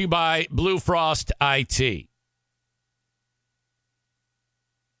brought to you by Blue Frost IT.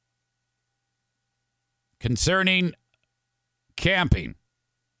 Concerning camping,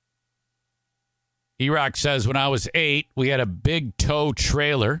 E-Rock says, when I was 8, we had a big tow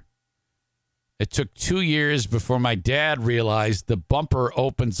trailer. It took 2 years before my dad realized the bumper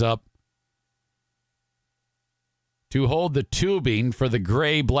opens up to hold the tubing for the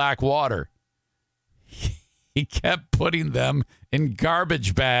gray-black water. He kept putting them in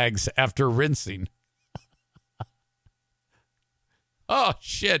garbage bags after rinsing. Oh,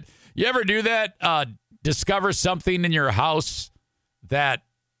 shit. You ever do that? Discover something in your house that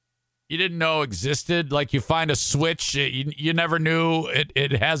you didn't know existed? Like you find a switch, you never knew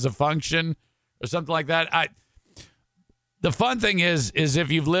it has a function or something like that. The fun thing is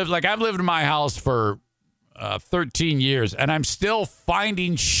if you've lived, like I've lived in my house for 13 years, and I'm still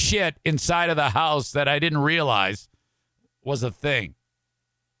finding shit inside of the house that I didn't realize was a thing.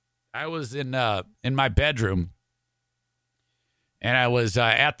 I was in my bedroom, and I was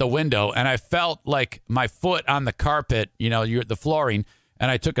at the window, and I felt like my foot on the carpet, the flooring,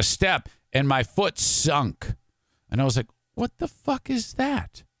 and I took a step, and my foot sunk. And I was like, what the fuck is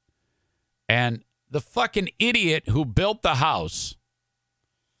that? And the fucking idiot who built the house,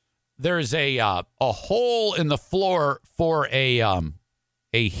 there's a hole in the floor for a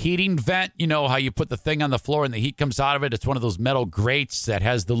heating vent. You know how you put the thing on the floor and the heat comes out of it? It's one of those metal grates that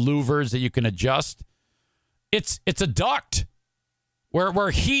has the louvers that you can adjust. It's a duct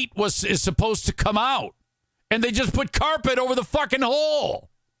where heat is supposed to come out. And they just put carpet over the fucking hole.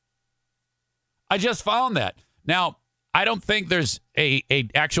 I just found that. Now, I don't think there's a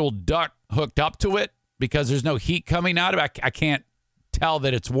actual duct hooked up to it because there's no heat coming out of it. I can't tell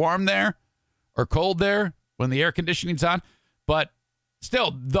that it's warm there or cold there when the air conditioning's on, but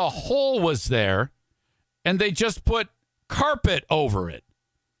still the hole was there and they just put carpet over it.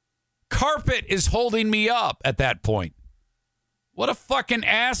 Carpet is holding me up at that point. What a fucking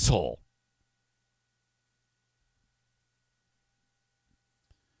asshole.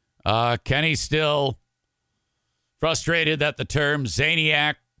 Kenny's still frustrated that the term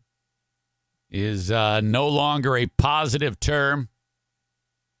Zaniac is no longer a positive term.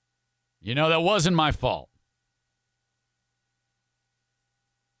 That wasn't my fault.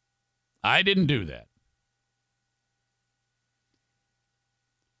 I didn't do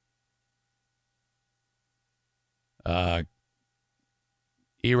that.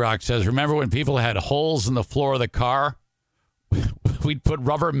 E-Rock says, remember when people had holes in the floor of the car? We'd put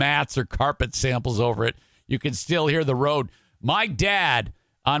rubber mats or carpet samples over it. You could still hear the road. My dad,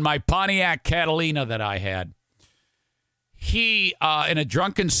 on my Pontiac Catalina that I had, he, in a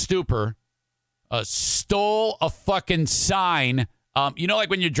drunken stupor, stole a fucking sign.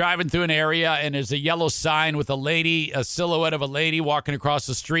 Like when you're driving through an area and there's a yellow sign with a silhouette of a lady walking across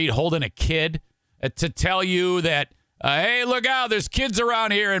the street holding a kid to tell you that, hey, look out, there's kids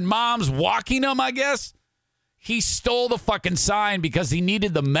around here and mom's walking them, I guess. He stole the fucking sign because he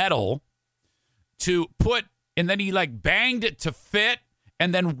needed the metal to put, and then he banged it to fit.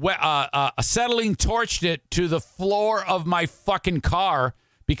 And then acetylene torched it to the floor of my fucking car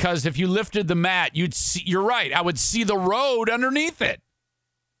because if you lifted the mat, you'd see. You're right. I would see the road underneath it.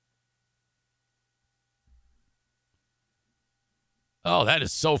 Oh, that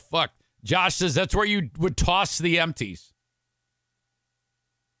is so fucked. Josh says that's where you would toss the empties.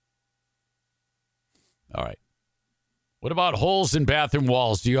 All right. What about holes in bathroom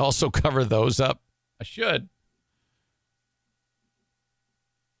walls? Do you also cover those up? I should.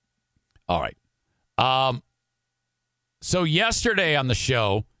 All right. So yesterday on the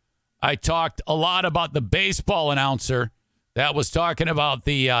show, I talked a lot about the baseball announcer that was talking about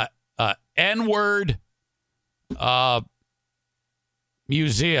the N-word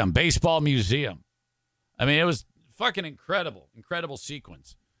museum, baseball museum. I mean, it was fucking incredible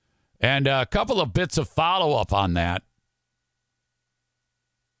sequence. And a couple of bits of follow-up on that.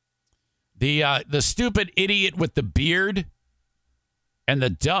 The stupid idiot with the beard and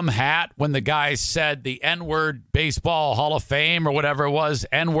the dumb hat when the guy said the N-word baseball Hall of Fame or whatever it was,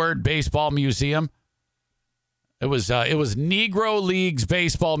 N-word baseball museum. It was Negro Leagues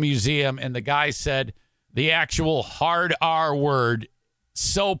Baseball Museum, and the guy said the actual hard R word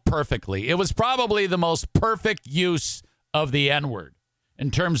so perfectly. It was probably the most perfect use of the N-word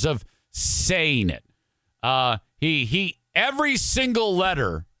in terms of saying it. He every single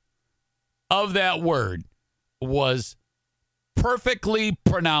letter of that word was perfectly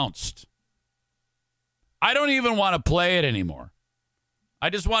pronounced. I don't even want to play it anymore. I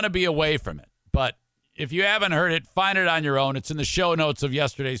just want to be away from it. But if you haven't heard it, find it on your own. It's in the show notes of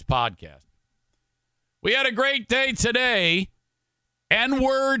yesterday's podcast. We had a great day today.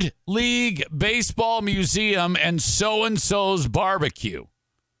 N-word League Baseball Museum and so-and-so's barbecue.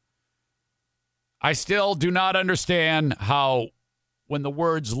 I still do not understand how when the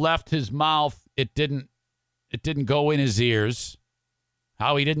words left his mouth, it didn't go in his ears.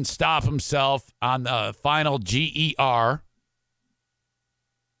 How he didn't stop himself on the final GER.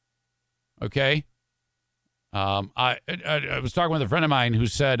 Okay. I was talking with a friend of mine who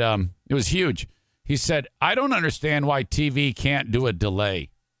said it was huge. He said, I don't understand why TV can't do a delay.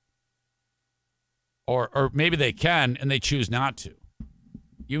 Or maybe they can and they choose not to.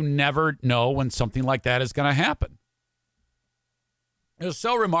 You never know when something like that is going to happen. It was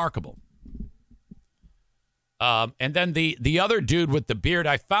so remarkable. And then the other dude with the beard,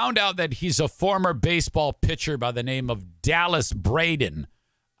 I found out that he's a former baseball pitcher by the name of Dallas Braden.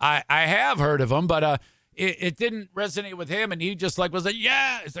 I have heard of him, but it didn't resonate with him. And he just was like,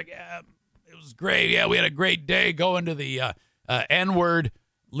 yeah. It's like, yeah, it was great. Yeah, we had a great day going to the N-word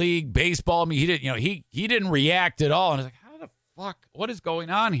League baseball. I mean, he didn't react at all. And I was like, how the fuck? What is going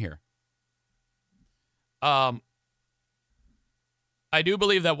on here? I do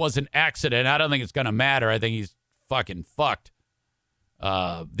believe that was an accident. I don't think it's going to matter. I think he's fucking fucked.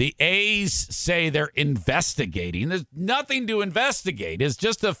 The A's say they're investigating. There's nothing to investigate. It's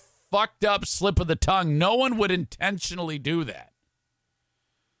just a fucked up slip of the tongue. No one would intentionally do that.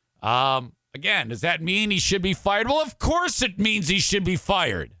 Again, does that mean he should be fired? Well, of course it means he should be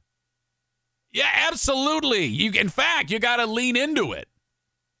fired. Yeah, absolutely. In fact, you got to lean into it.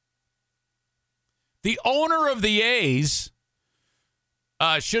 The owner of the A's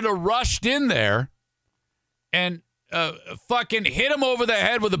should have rushed in there and fucking hit him over the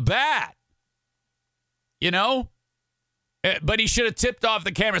head with a bat. You know? But he should have tipped off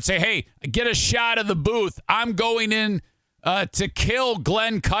the camera and say, hey, get a shot of the booth. I'm going in to kill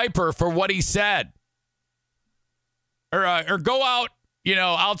Glenn Kuiper for what he said. Or go out,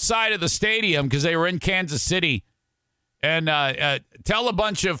 outside of the stadium because they were in Kansas City and tell a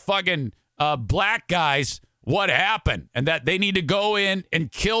bunch of fucking black guys what happened and that they need to go in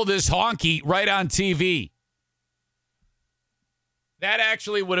and kill this honky right on TV. That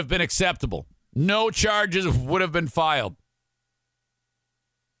actually would have been acceptable. No charges would have been filed.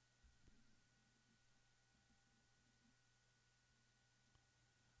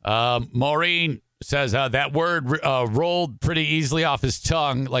 Maureen says that word rolled pretty easily off his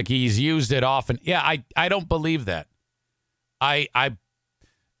tongue, like he's used it often. Yeah, I don't believe that. I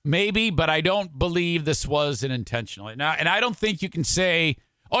maybe, but I don't believe this was an intentional. Now, and I don't think you can say,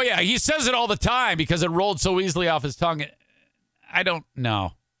 oh yeah, he says it all the time because it rolled so easily off his tongue. I don't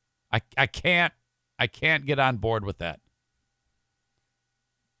know. I can't get on board with that.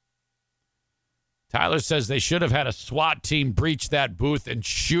 Tyler says they should have had a SWAT team breach that booth and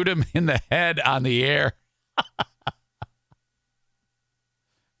shoot him in the head on the air.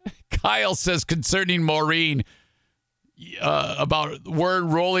 Kyle says concerning Maureen about word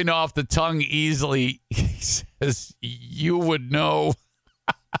rolling off the tongue easily, he says, you would know.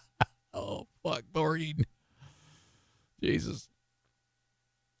 Oh, fuck, Maureen. Jesus.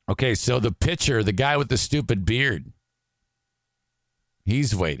 Okay, so the pitcher, the guy with the stupid beard,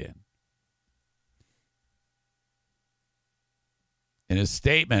 he's weighed in. In his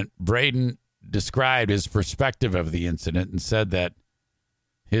statement, Braden described his perspective of the incident and said that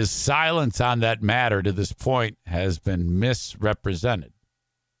his silence on that matter to this point has been misrepresented.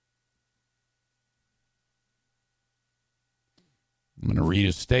 I'm going to read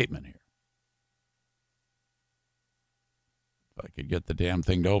his statement here. If I could get the damn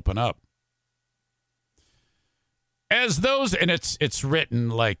thing to open up. As those, and it's written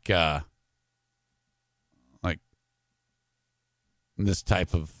like this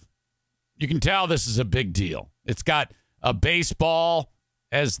type of, you can tell this is a big deal. It's got a baseball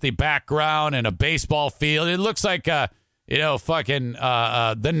as the background and a baseball field. It looks like The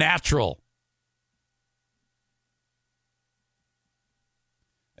Natural.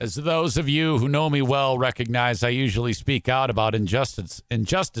 As those of you who know me well recognize, I usually speak out about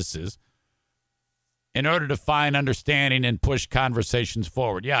injustices in order to find understanding and push conversations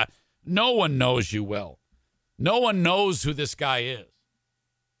forward. Yeah, no one knows you well. No one knows who this guy is.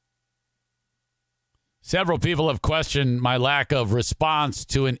 Several people have questioned my lack of response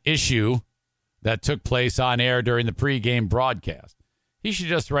to an issue that took place on air during the pregame broadcast. He should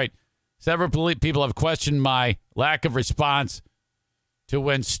just write, several people have questioned my lack of response to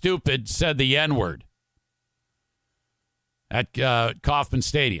when Stupid said the N-word at Kauffman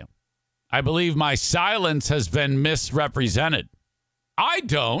Stadium. I believe my silence has been misrepresented. I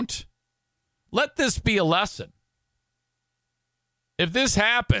don't. Let this be a lesson. If this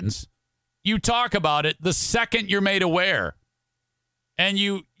happens, you talk about it the second you're made aware. And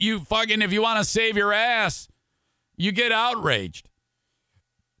you fucking, if you want to save your ass, you get outraged.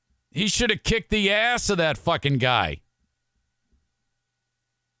 He should have kicked the ass of that fucking guy.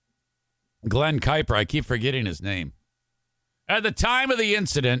 Glenn Kuiper, I keep forgetting his name. At the time of the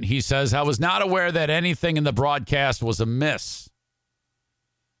incident, he says, I was not aware that anything in the broadcast was amiss.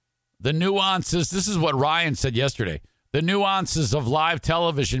 The nuances, this is what Ryan said yesterday. The nuances of live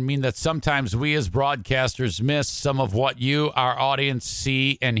television mean that sometimes we as broadcasters miss some of what you, our audience,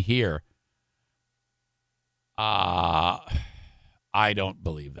 see and hear. I don't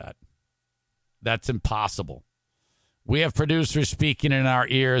believe that. That's impossible. We have producers speaking in our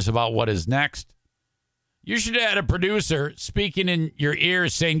ears about what is next. You should have had a producer speaking in your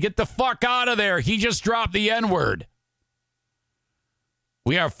ears saying, get the fuck out of there. He just dropped the N-word.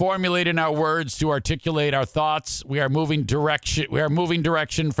 We are formulating our words to articulate our thoughts. We are moving direction. We are moving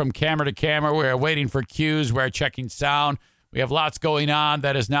direction from camera to camera. We are waiting for cues. We are checking sound. We have lots going on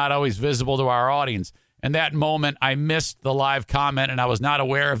that is not always visible to our audience. In that moment, I missed the live comment, and I was not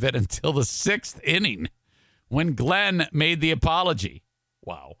aware of it until the 6th inning when Glenn made the apology.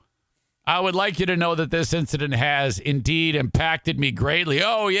 Wow. I would like you to know that this incident has indeed impacted me greatly.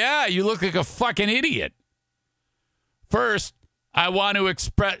 Oh, yeah, you look like a fucking idiot. First, I want to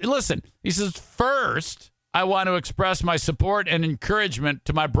express, listen, he says, first, I want to express my support and encouragement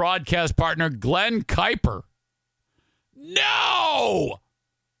to my broadcast partner, Glenn Kuiper. No!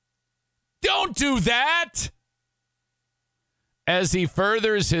 Don't do that! As he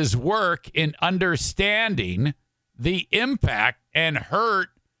furthers his work in understanding the impact and hurt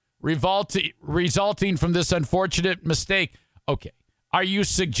resulting from this unfortunate mistake. Okay. Are you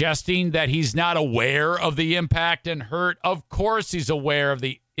suggesting that he's not aware of the impact and hurt? Of course he's aware of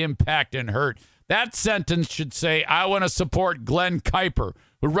the impact and hurt. That sentence should say, I want to support Glenn Kuiper,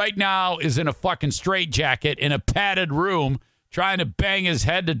 who right now is in a fucking straitjacket in a padded room trying to bang his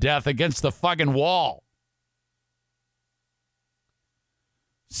head to death against the fucking wall.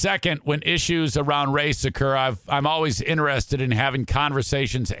 Second, when issues around race occur, I'm always interested in having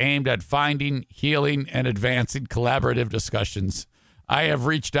conversations aimed at finding, healing, and advancing collaborative discussions. I have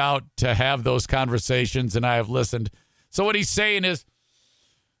reached out to have those conversations, and I have listened. So what he's saying is,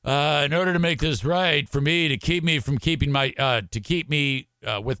 in order to make this right for me, to keep me from keeping my,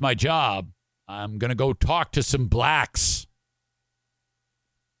 with my job, I'm going to go talk to some blacks.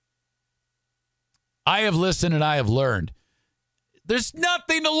 I have listened and I have learned. There's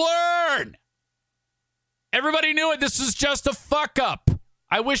nothing to learn. Everybody knew it. This is just a fuck up.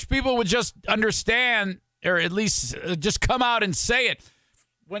 I wish people would just understand, or at least just come out and say it.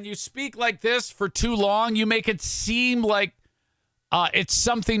 When you speak like this for too long, you make it seem like it's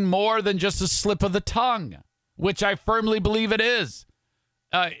something more than just a slip of the tongue, which I firmly believe it is.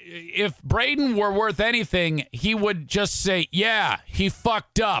 If Braden were worth anything, he would just say, yeah, he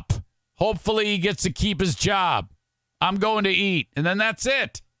fucked up. Hopefully he gets to keep his job. I'm going to eat. And then that's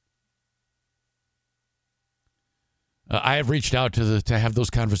it. I have reached out to have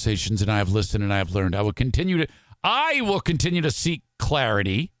those conversations, and I have listened and I have learned. I will continue to seek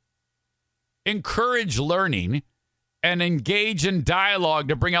clarity, encourage learning, and engage in dialogue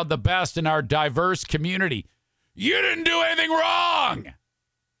to bring out the best in our diverse community. You didn't do anything wrong.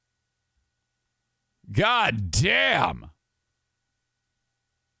 God damn.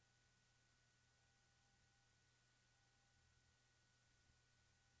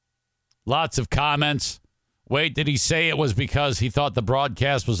 Lots of comments. Wait, did he say it was because he thought the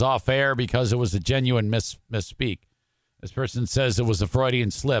broadcast was off air because it was a genuine misspeak? This person says it was a Freudian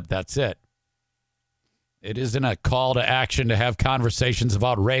slip. That's it. It isn't a call to action to have conversations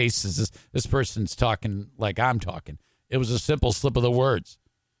about race. This person's talking like I'm talking. It was a simple slip of the words.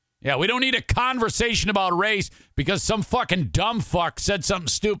 Yeah, we don't need a conversation about race because some fucking dumb fuck said something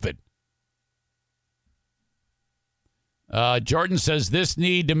stupid. Jordan says this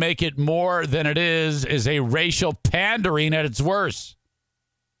need to make it more than it is a racial pandering at its worst.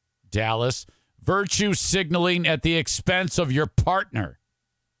 Dallas, virtue signaling at the expense of your partner.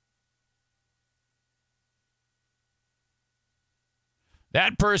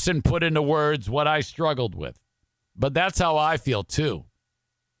 That person put into words what I struggled with. But that's how I feel, too.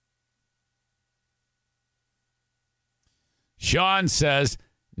 Sean says,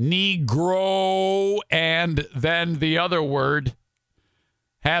 Negro and then the other word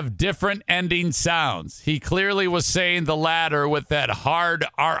have different ending sounds. He clearly was saying the latter with that hard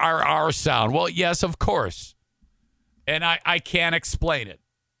RRR sound. Well, yes, of course. And I can't explain it.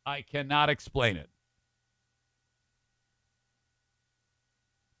 I cannot explain it.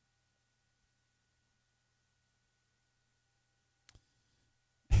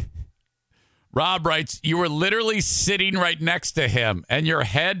 Rob writes, you were literally sitting right next to him, and your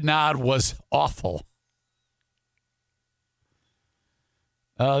head nod was awful.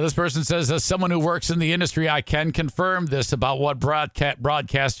 This person says, as someone who works in the industry, I can confirm this about what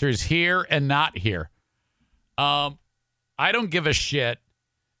broadcasters hear and not hear. I don't give a shit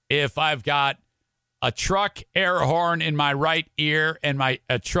if I've got a truck air horn in my right ear and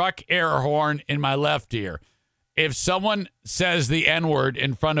a truck air horn in my left ear. If someone says the N-word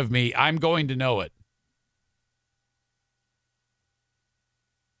in front of me, I'm going to know it.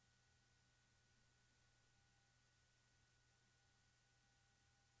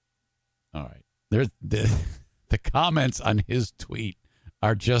 All right. There's the comments on his tweet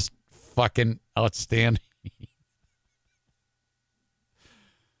are just fucking outstanding.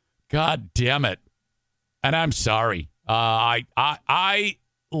 God damn it. And I'm sorry. I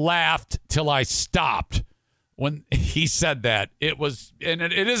laughed till I stopped. When he said that, it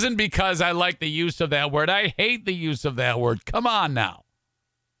isn't because I like the use of that word. I hate the use of that word. Come on now.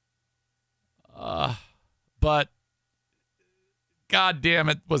 But God damn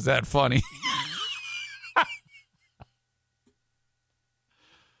it, was that funny?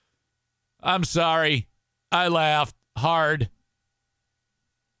 I'm sorry. I laughed hard.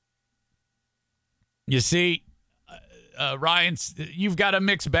 You see, Ryan, you've got a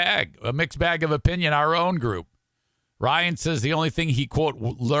mixed bag of opinion, our own group. Ryan says the only thing he, quote,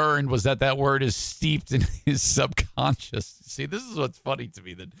 learned was that word is steeped in his subconscious. See, this is what's funny to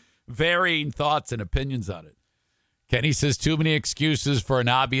me, the varying thoughts and opinions on it. Kenny says too many excuses for an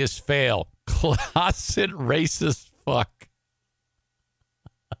obvious fail. Closet racist fuck.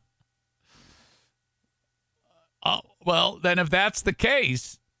 Well, then if that's the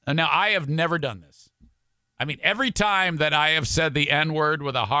case, and now I have never done this. I mean, every time that I have said the N-word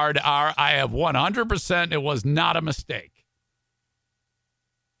with a hard R, I have 100% it was not a mistake.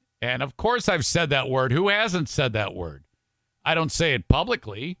 And, of course, I've said that word. Who hasn't said that word? I don't say it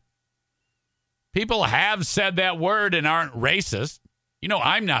publicly. People have said that word and aren't racist. You know,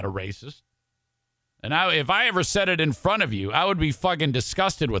 I'm not a racist. And if I ever said it in front of you, I would be fucking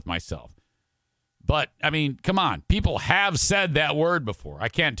disgusted with myself. But, I mean, come on. People have said that word before. I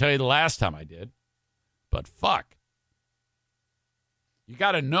can't tell you the last time I did. But fuck. You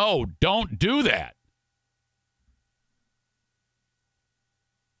got to know, don't do that.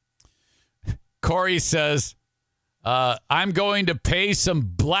 Corey says, I'm going to pay some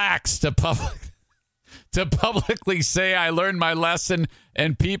blacks to publicly say I learned my lesson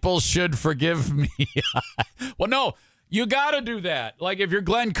and people should forgive me. Well, no, you got to do that. Like if you're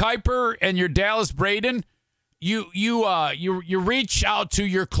Glenn Kuiper and you're Dallas Braden, you reach out to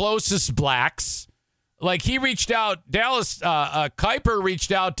your closest blacks. Like he reached out, Dallas Kuiper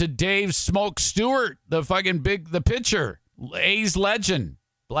reached out to Dave Smoke Stewart, the pitcher, A's legend,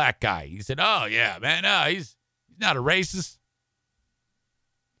 black guy. He said, "Oh yeah, man, he's not a racist."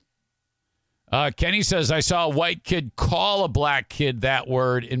 Kenny says, "I saw a white kid call a black kid that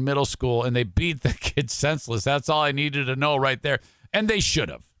word in middle school, and they beat the kid senseless. That's all I needed to know right there, and they should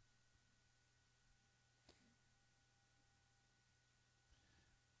have."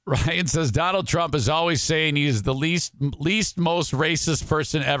 Ryan says, Donald Trump is always saying he's the least most racist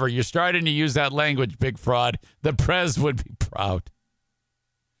person ever. You're starting to use that language, big fraud. The prez would be proud.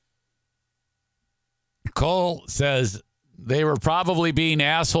 Cole says, they were probably being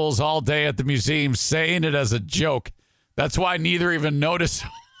assholes all day at the museum, saying it as a joke. That's why neither even noticed.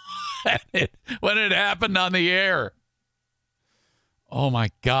 when it happened on the air. Oh, my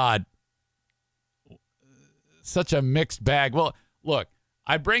God. Such a mixed bag. Well, look,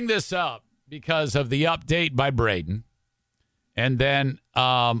 I bring this up because of the update by Braden. And then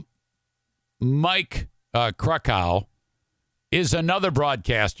Mike Krakow is another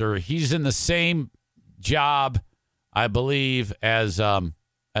broadcaster. He's in the same job, I believe, as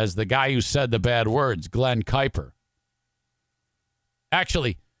the guy who said the bad words, Glenn Kuiper.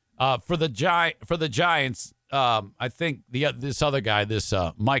 Actually, for the Giants, I think this other guy,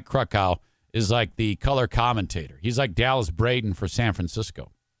 Mike Krakow, is like the color commentator. He's like Dallas Braden for San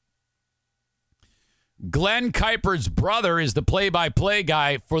Francisco. Glenn Kuiper's brother is the play-by-play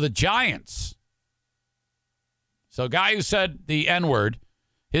guy for the Giants. So guy who said the N-word,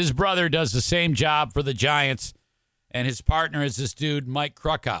 his brother does the same job for the Giants, and his partner is this dude, Mike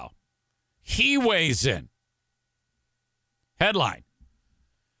Krakow. He weighs in. Headline.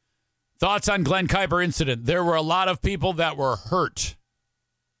 Thoughts on Glenn Kuiper incident. There were a lot of people that were hurt.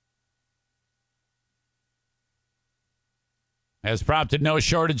 Has prompted no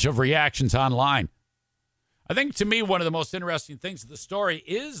shortage of reactions online. I think, to me, one of the most interesting things of the story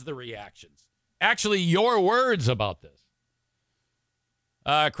is the reactions. Actually, your words about this.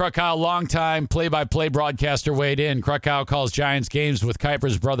 Krakow, longtime play-by-play broadcaster, weighed in. Krakow calls Giants games with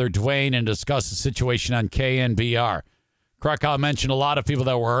Kuiper's brother Dwayne and discussed the situation on KNBR. Krakow mentioned a lot of people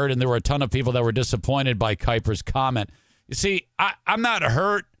that were hurt, and there were a ton of people that were disappointed by Kuiper's comment. You see, I'm not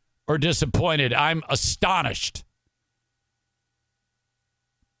hurt or disappointed. I'm astonished.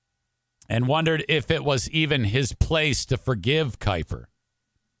 And wondered if it was even his place to forgive Kuiper.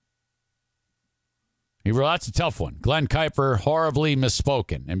 That's a tough one. Glenn Kuiper, horribly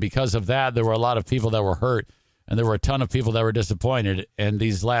misspoken. And because of that, there were a lot of people that were hurt, and there were a ton of people that were disappointed. And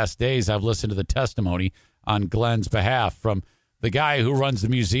these last days, I've listened to the testimony on Glenn's behalf from the guy who runs the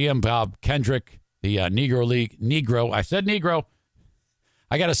museum, Bob Kendrick, the Negro. I said Negro.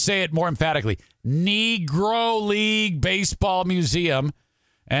 I got to say it more emphatically. Negro League Baseball Museum.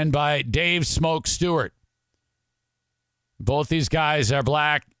 And by Dave Smoke Stewart. Both these guys are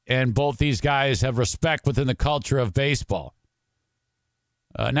black, and both these guys have respect within the culture of baseball.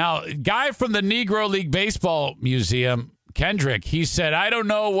 Now, guy from the Negro League Baseball Museum, Kendrick, he said, I don't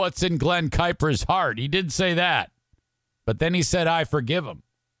know what's in Glenn Kuiper's heart. He did say that. But then he said, I forgive him.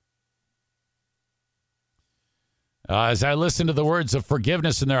 As I listened to the words of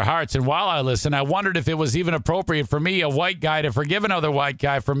forgiveness in their hearts, and while I listened, I wondered if it was even appropriate for me, a white guy, to forgive another white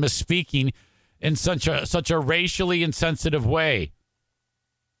guy for misspeaking in such a racially insensitive way.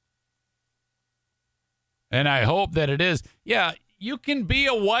 And I hope that it is. Yeah, you can be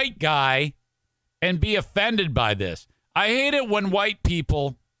a white guy and be offended by this. I hate it when white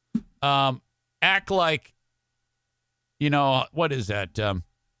people act like, what is that?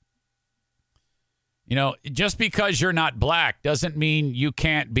 Just because you're not black doesn't mean you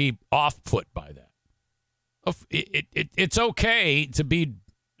can't be off-put by that. It's okay to be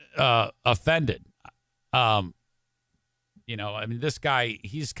offended. This guy,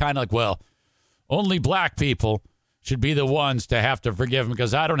 he's kind of like, well, only black people should be the ones to have to forgive him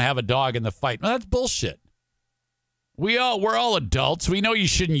because I don't have a dog in the fight. Well, that's bullshit. We're all adults. We know you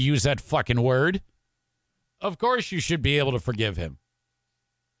shouldn't use that fucking word. Of course you should be able to forgive him.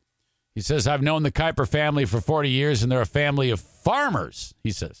 He says, I've known the Kuiper family for 40 years, and they're a family of farmers,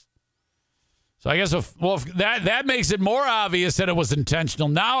 he says. So I guess, if that makes it more obvious that it was intentional.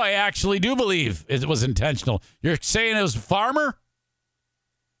 Now I actually do believe it was intentional. You're saying it was a farmer?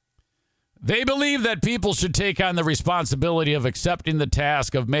 They believe that people should take on the responsibility of accepting the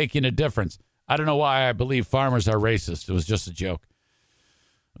task of making a difference. I don't know why I believe farmers are racist. It was just a joke.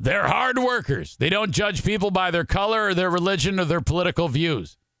 They're hard workers. They don't judge people by their color or their religion or their political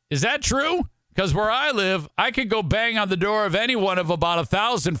views. Is that true? Because where I live, I could go bang on the door of any one of about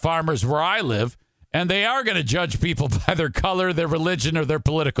 1,000 farmers where I live, and they are going to judge people by their color, their religion, or their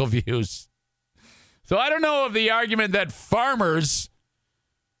political views. So I don't know of the argument that farmers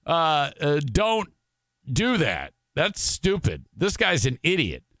don't do that. That's stupid. This guy's an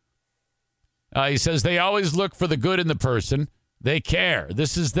idiot. He says they always look for the good in the person. They care.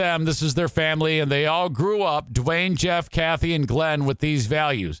 This is them. This is their family. And they all grew up, Dwayne, Jeff, Kathy, and Glenn, with these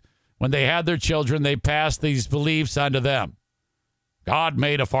values. When they had their children, they passed these beliefs onto them. God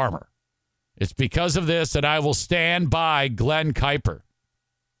made a farmer. It's because of this that I will stand by Glenn Kuiper.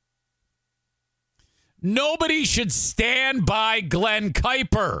 Nobody should stand by Glenn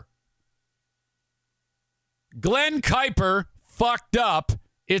Kuiper. Glenn Kuiper fucked up.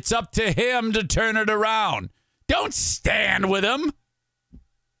 It's up to him to turn it around. Don't stand with him.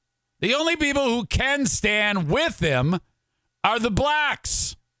 The only people who can stand with him are the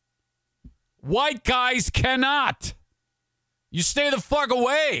blacks. White guys cannot. You stay the fuck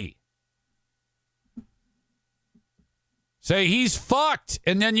away. Say he's fucked,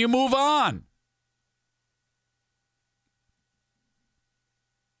 and then you move on.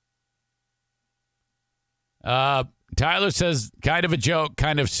 Tyler says, kind of a joke,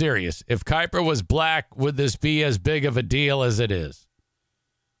 kind of serious. If Kuiper was black, would this be as big of a deal as it is?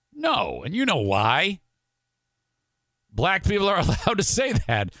 No, and you know why. Black people are allowed to say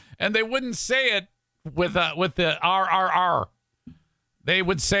that, and they wouldn't say it with the RRR. They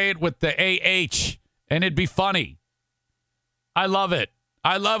would say it with the AH, and it'd be funny. I love it.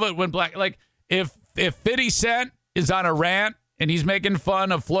 I love it when black, like, if 50 Cent is on a rant and he's making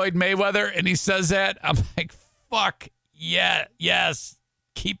fun of Floyd Mayweather and he says that, I'm like, fuck, yeah, yes,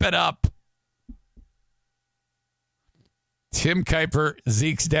 keep it up. Tim Kuiper,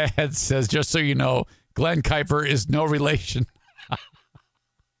 Zeke's dad, says, just so you know, Glenn Kuiper is no relation.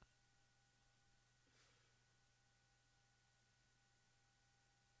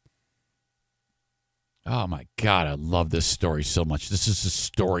 Oh, my God, I love this story so much. This is the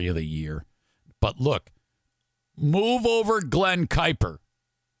story of the year. But look, move over Glenn Kuiper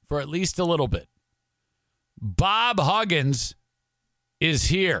for at least a little bit. Bob Huggins is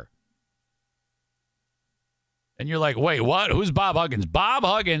here. And you're like, wait, what? Who's Bob Huggins? Bob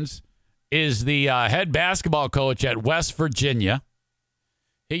Huggins is the head basketball coach at West Virginia.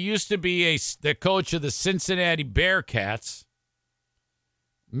 He used to be the coach of the Cincinnati Bearcats.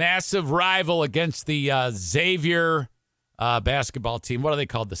 Massive rival against the Xavier basketball team. What are they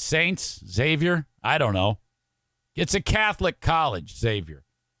called? The Saints? Xavier? I don't know. It's a Catholic college, Xavier.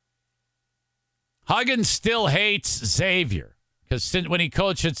 Huggins still hates Xavier because when he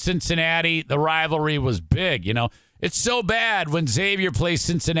coached at Cincinnati, the rivalry was big. You know, it's so bad when Xavier plays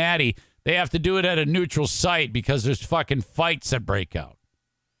Cincinnati, they have to do it at a neutral site because there's fucking fights that break out.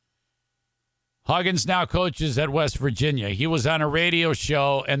 Huggins now coaches at West Virginia. He was on a radio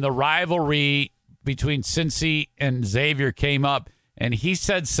show, and the rivalry between Cincy and Xavier came up, and he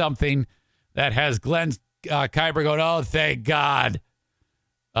said something that has Glenn Kuiper going, oh, thank God.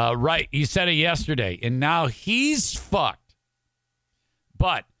 Right, he said it yesterday, and now he's fucked.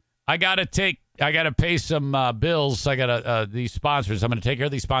 But I got to pay some bills. I got these sponsors. I'm going to take care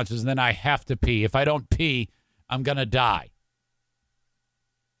of these sponsors, and then I have to pee. If I don't pee, I'm going to die.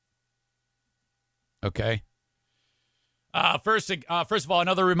 Okay. First of all,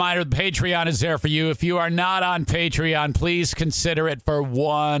 another reminder, the Patreon is there for you. If you are not on Patreon, please consider it for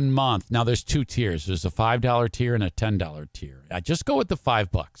 1 month. Now, there's 2 tiers. There's a $5 tier and a $10 tier. Just go with the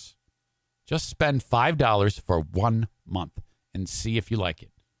 $5. Just spend $5 for 1 month and see if you like it.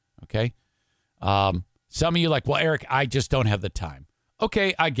 Okay? Some of you are like, well, Eric, I just don't have the time.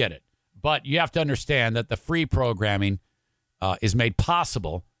 Okay, I get it. But you have to understand that the free programming is made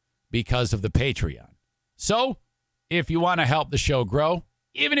possible because of the Patreon. So, if you want to help the show grow,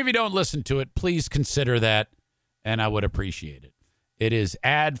 even if you don't listen to it, please consider that, and I would appreciate it. It is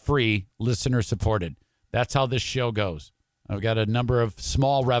ad-free, listener-supported. That's how this show goes. I've got a number of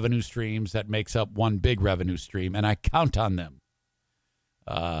small revenue streams that makes up one big revenue stream, and I count on them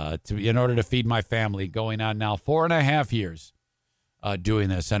in order to feed my family, going on now 4.5 years doing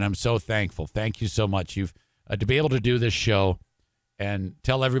this, and I'm so thankful. Thank you so much. You've to be able to do this show and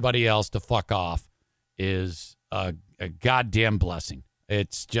tell everybody else to fuck off is a goddamn blessing.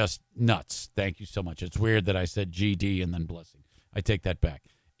 It's just nuts. Thank you so much. It's weird that I said GD and then blessing. I take that back.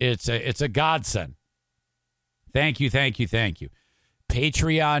 It's a godsend. Thank you.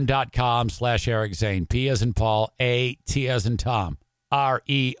 Patreon.com/Eric Zane. P as in Paul, A, T as in Tom,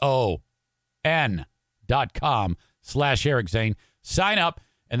 REON.com/Eric Zane. Sign up,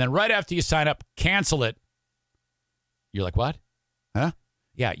 and then right after you sign up, cancel it. You're like, what? Huh?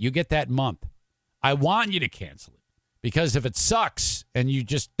 Yeah, you get that month. I want you to cancel it because if it sucks and you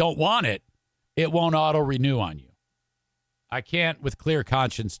just don't want it, it won't auto-renew on you. I can't, with clear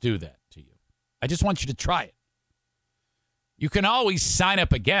conscience, do that to you. I just want you to try it. You can always sign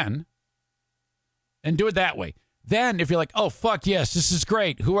up again and do it that way. Then, if you're like, oh, fuck yes, this is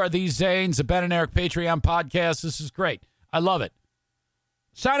great. Who are these Zanes? The Ben and Eric Patreon podcast. This is great. I love it.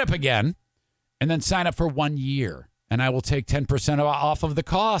 Sign up again and then sign up for 1 year. And I will take 10% off of the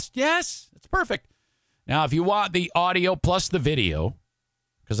cost. Yes, it's perfect. Now, if you want the audio plus the video,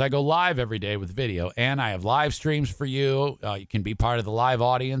 because I go live every day with video, and I have live streams for you. You can be part of the live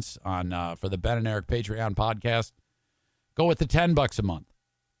audience for the Ben and Eric Patreon podcast. Go with the $10 a month.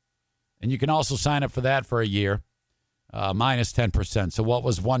 And you can also sign up for that for a year, minus 10%. So what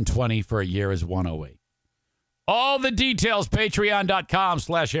was $120 for a year is $108. All the details,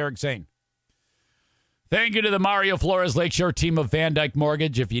 patreon.com/Eric Zane. Thank you to the Mario Flores Lakeshore team of Van Dyke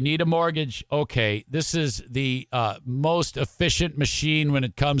Mortgage. If you need a mortgage, okay, this is the most efficient machine when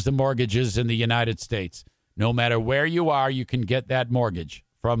it comes to mortgages in the United States. No matter where you are, you can get that mortgage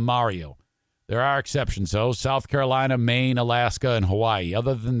from Mario. There are exceptions, though. South Carolina, Maine, Alaska, and Hawaii.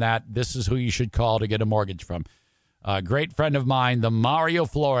 Other than that, this is who you should call to get a mortgage from. A great friend of mine, the Mario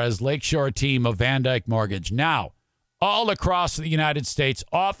Flores Lakeshore team of Van Dyke Mortgage. Now, all across the United States,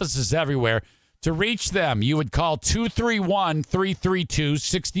 offices everywhere. To reach them, you would call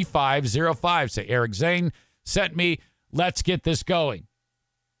 231-332-6505. Say, Eric Zane sent me. Let's get this going.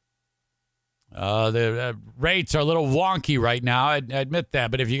 The rates are a little wonky right now. I admit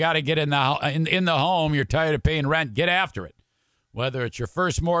that. But if you got to get in the home, you're tired of paying rent, get after it. Whether it's your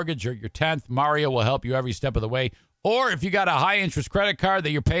first mortgage or your 10th, Mario will help you every step of the way. Or if you got a high-interest credit card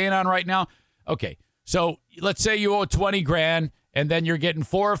that you're paying on right now, okay. So let's say you owe $20,000. And then you're getting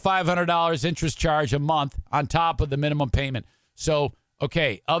 $400 or $500 interest charge a month on top of the minimum payment. So,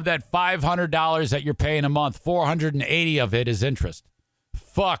 okay, of that $500 that you're paying a month, $480 of it is interest.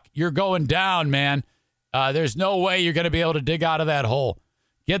 Fuck, you're going down, man. There's no way you're going to be able to dig out of that hole.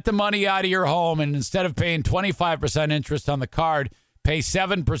 Get the money out of your home, and instead of paying 25% interest on the card, pay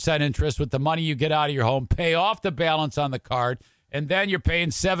 7% interest with the money you get out of your home. Pay off the balance on the card, and then you're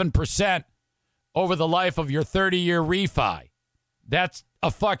paying 7% over the life of your 30-year refi. That's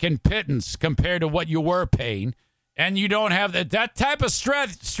a fucking pittance compared to what you were paying. And you don't have that type of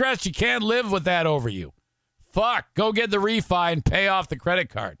stress. You can't live with that over you. Fuck. Go get the refi and pay off the credit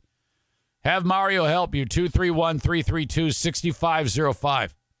card. Have Mario help you.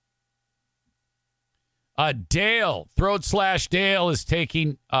 231-332-6505. Dale, /Dale is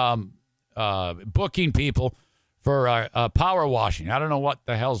taking, booking people for power washing. I don't know what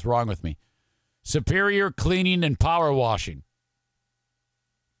the hell's wrong with me. Superior Cleaning and Power Washing.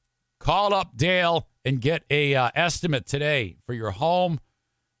 Call up Dale and get a estimate today for your home.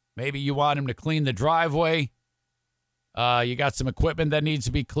 Maybe you want him to clean the driveway. You got some equipment that needs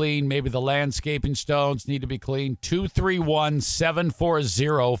to be cleaned. Maybe the landscaping stones need to be cleaned.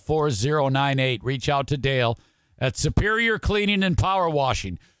 231-740-4098. Reach out to Dale at Superior Cleaning and Power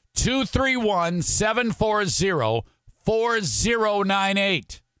Washing.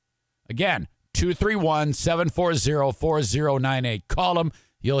 231-740-4098. Again, 231-740-4098. Call him.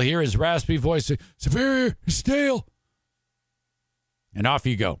 You'll hear his raspy voice say, Superior, it's Dale. And off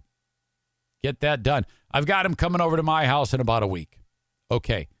you go. Get that done. I've got him coming over to my house in about a week.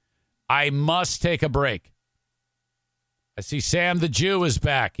 Okay. I must take a break. I see Sam the Jew is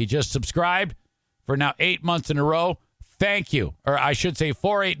back. He just subscribed for now 8 months in a row. Thank you. Or I should say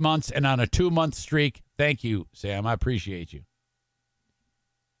for 8 months and on a 2-month streak. Thank you, Sam. I appreciate you.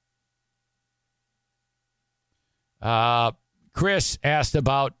 Chris asked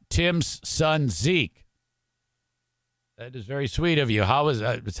about Tim's son, Zeke. That is very sweet of you. How is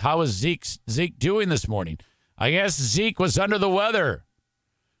Zeke doing this morning? I guess Zeke was under the weather.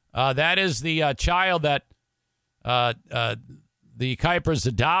 That is the child that the Kuipers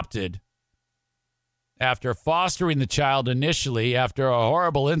adopted after fostering the child initially after a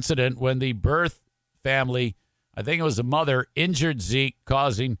horrible incident when the birth family, I think it was the mother, injured Zeke,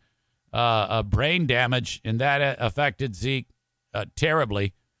 causing a brain damage, and that affected Zeke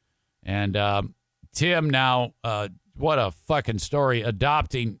terribly. And Tim now, what a fucking story,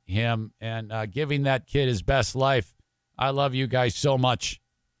 adopting him and giving that kid his best life. I love you guys so much.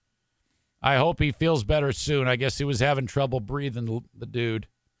 I hope he feels better soon. I guess he was having trouble breathing, the dude.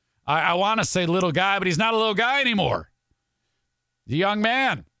 I want to say little guy, but he's not a little guy anymore. He's a young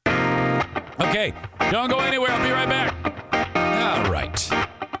man. Okay, don't go anywhere. I'll be right back. All right.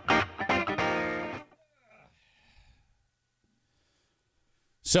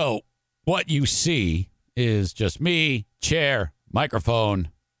 So what you see is just me, chair, microphone,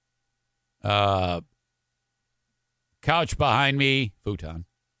 couch behind me, futon,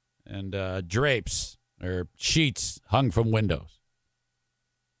 and drapes or sheets hung from windows.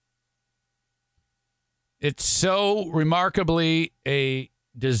 It's so remarkably a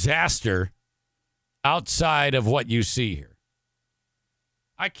disaster outside of what you see here.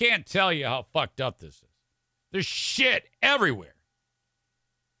 I can't tell you how fucked up this is. There's shit everywhere.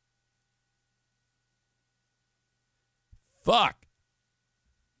 Fuck.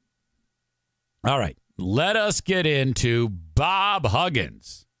 All right. Let us get into Bob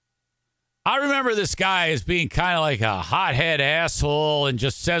Huggins. I remember this guy as being kind of like a hothead asshole and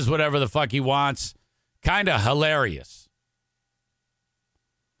just says whatever the fuck he wants. Kind of hilarious.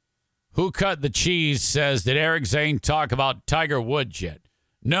 Who Cut the Cheese says, did Eric Zane talk about Tiger Woods yet?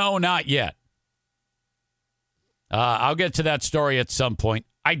 No, not yet. I'll get to that story at some point.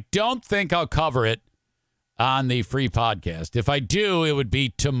 I don't think I'll cover it on the free podcast. If I do, it would be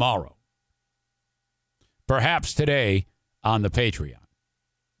tomorrow. Perhaps today on the Patreon.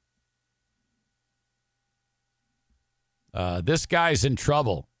 This guy's in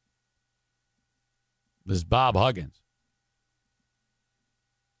trouble. This is Bob Huggins.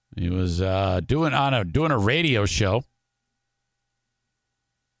 He was doing a radio show.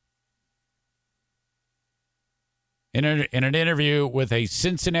 In an interview with a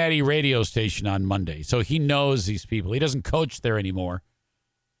Cincinnati radio station on Monday. So he knows these people. He doesn't coach there anymore.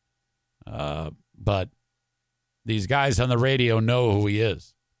 But these guys on the radio know who he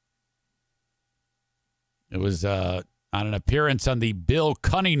is. It was on an appearance on the Bill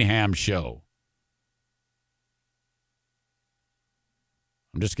Cunningham show.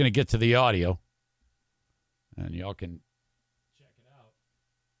 I'm just going to get to the audio, and y'all can check it out.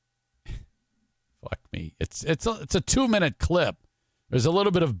 Fuck me. It's a 2-minute clip. There's a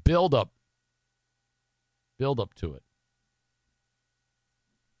little bit of build up to it.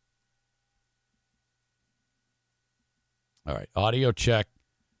 All right, audio check,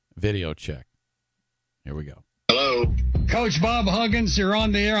 video check. Here we go. Hello. Coach Bob Huggins, you're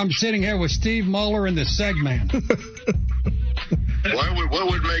on the air. I'm sitting here with Steve Muller and the Segman.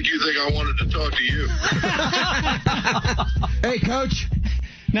 What would make you think I wanted to talk to you? Hey, Coach.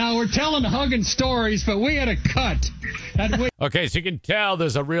 Now, we're telling Huggins stories, but we had a cut. Okay, so you can tell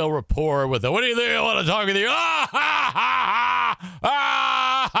there's a real rapport with it. What do you think I want to talk with you? Ah, ha, ha, ha,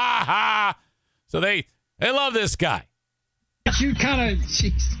 ah, ha, ha. So they love this guy. She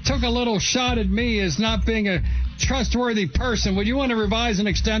took a little shot at me as not being a trustworthy person. Would you want to revise and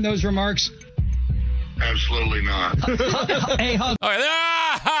extend those remarks? Absolutely not. Hey, Huggins. All right.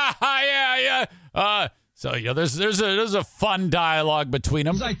 Yeah. So there's a fun dialogue between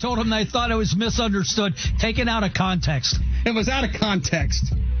them. I told him they thought it was misunderstood, taken out of context. It was out of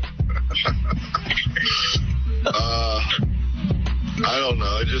context. I don't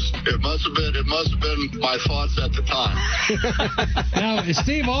know. It must have been my thoughts at the time. Now,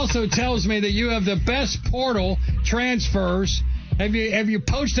 Steve also tells me that you have the best portal transfers. Have you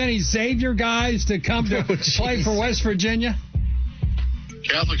poached any Xavier guys to come to play for West Virginia?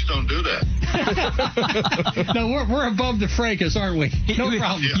 Catholics don't do that. No, we're above the fracas, aren't we? No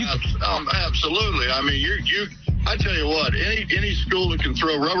problem. Yeah, absolutely. I mean, I tell you what, any school that can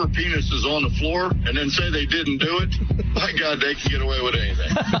throw rubber penises on the floor and then say they didn't do it, my God, they can get away with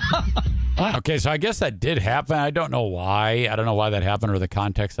anything. Okay, so I guess that did happen. I don't know why. I don't know why that happened or the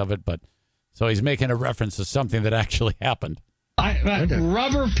context of it, but so he's making a reference to something that actually happened.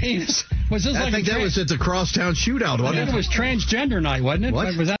 Rubber penis. Was this I think that was at the Crosstown shootout, wasn't it? I think it was transgender night, wasn't it?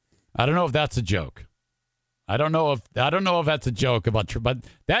 What? Was that? I don't know if that's a joke. I don't know if that's a joke but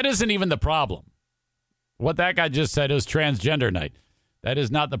that isn't even the problem. What that guy just said is transgender night. That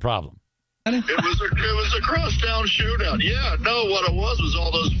is not the problem. It was a crosstown shootout. Yeah, no, what it was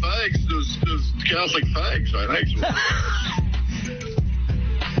all those fags, those Catholic fags, I think.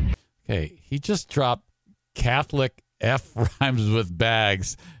 Okay, he just dropped Catholic F rhymes with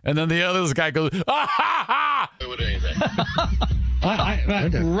bags, and then the other guy goes, ah ha ha!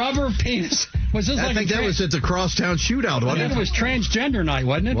 Rubber penis. Was this I think that was at the Crosstown shootout, wasn't it? It was transgender night,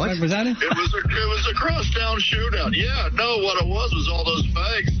 wasn't it? What? Was that it? It was a crosstown shootout. Yeah, no, what it was all those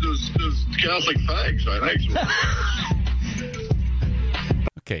fags, those Catholic fags, I think.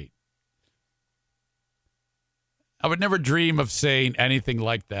 Okay. I would never dream of saying anything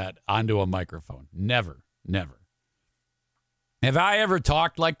like that onto a microphone. Never. Have I ever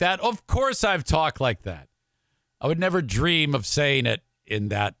talked like that? Of course I've talked like that. I would never dream of saying it in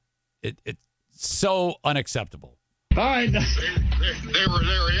that. It's so unacceptable. All right. They were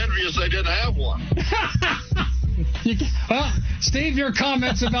envious they didn't have one. Well, Steve, your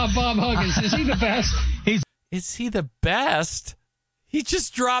comments about Bob Huggins. Is he the best? Is he the best? He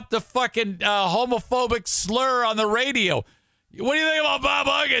just dropped a fucking homophobic slur on the radio. What do you think about Bob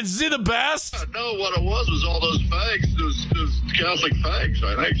Huggins? Is he the best? No, what it was all those fags, those Catholic fags,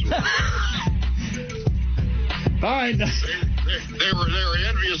 I think. All right. They were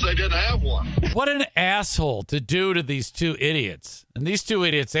envious they didn't have one. What an asshole to do to these two idiots. And these two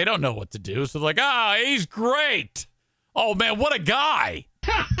idiots, they don't know what to do. So they're like, he's great. Oh, man, what a guy.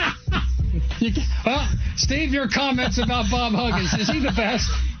 Well, Steve, your comments about Bob Huggins. Is he the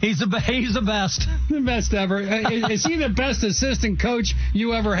best? He's the best. The best ever. Is he the best assistant coach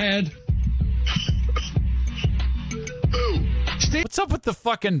you ever had? Who? Steve What's up with the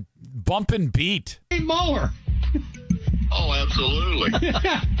fucking bump and beat? Muller. Oh, absolutely.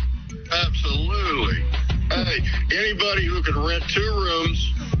 Absolutely. Hey, anybody who can rent 2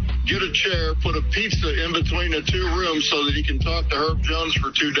 rooms get a chair, put a pizza in between the two rooms so that he can talk to Herb Jones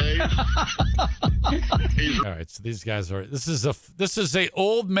for 2 days. All right, so these guys are. This is a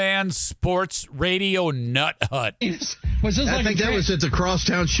old man sports radio nut hut. Was this I think that was at the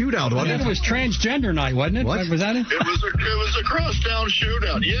Crosstown Shootout, wasn't it? It was transgender night, wasn't it? What? Was that it? It was a crosstown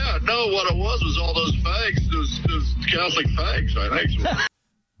shootout. Yeah, no, what it was all those fags, those Catholic fags, I think. So.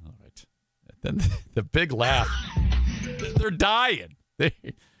 All right. Then the big laugh. They're dying.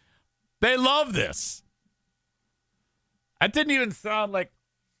 They love this. That didn't even sound like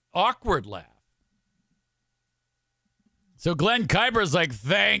awkward laugh. So Glenn Kuiper's like,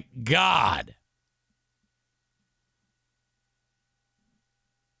 thank God.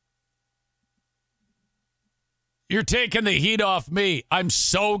 You're taking the heat off me. I'm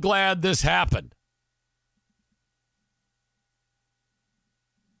so glad this happened.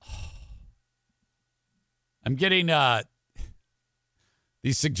 I'm getting the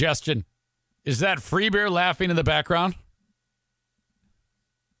suggestion. Is that Free Beer laughing in the background?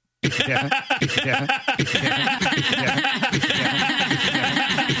 Yeah.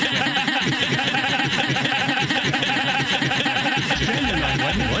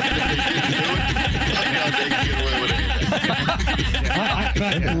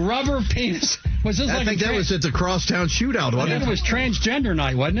 Rubber penis. Was this I think that was at the Crosstown Shootout, wasn't it? It was transgender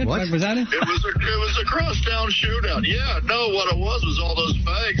night, wasn't it? What? Was that it? It was a crosstown shootout. Yeah, no, what it was all those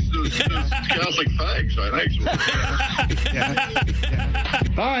fags, those Catholic fags, I think.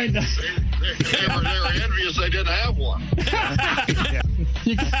 So. All right. They were envious they didn't have one.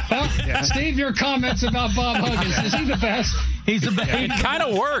 Steve, your comments about Bob Huggins. Is he the best? He's the best. It kind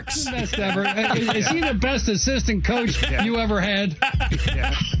of works. Best ever. Is he the best assistant coach you ever had?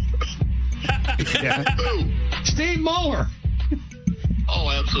 Who? Steve Muller.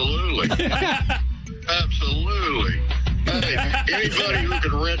 Oh, absolutely. Absolutely. Hey, anybody who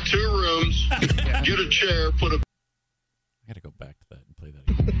can rent 2 rooms, get a chair, put a... I got to go back to that and play that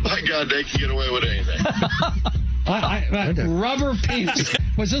again. My God, they can get away with anything. Rubber penis.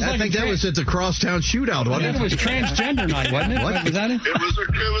 Was this I think that was at the Crosstown Shootout, wasn't it? It was transgender night, wasn't it? What? Was that it? It was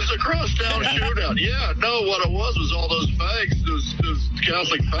a crosstown shootout. Yeah, no, what it was all those fags, those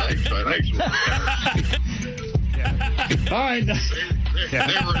Catholic fags, I think. So. All right.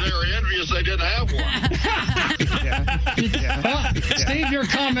 They were envious they didn't have one. Steve, your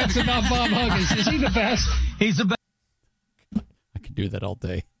comments about Bob Huggins. Is he the best? He's the best. I could do that all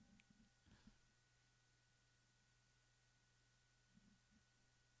day.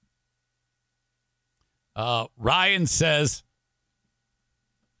 Ryan says,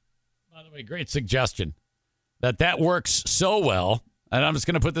 by the way, great suggestion, that works so well. And I'm just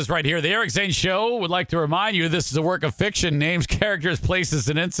going to put this right here. The Eric Zane Show would like to remind you this is a work of fiction. Names, characters, places,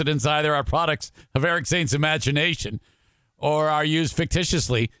 and incidents either are products of Eric Zane's imagination or are used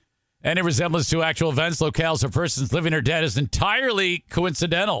fictitiously. Any resemblance to actual events, locales, or persons living or dead is entirely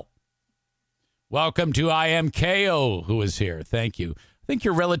coincidental. Welcome to IMKO, who is here. Thank you. I think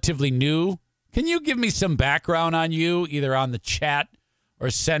you're relatively new. Can you give me some background on you, either on the chat or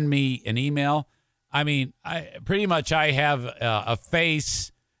send me an email? I mean, I have a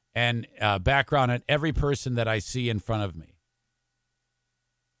face and background on every person that I see in front of me.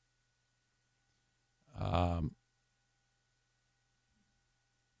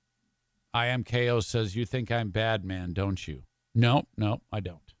 IMKO says, you think I'm bad, man, don't you? No, I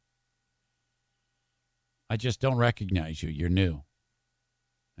don't. I just don't recognize you. You're new.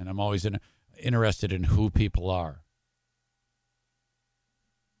 And I'm always interested in who people are.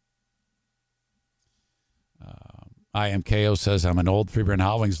 IMKO says, I'm an old Freeburn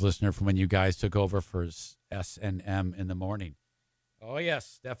Hot Wings listener from when you guys took over for SNM in the morning. Oh, yes,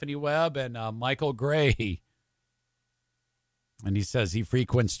 Stephanie Webb and Michael Gray. And he says he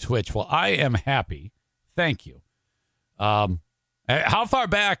frequents Twitch. Well, I am happy. Thank you. How far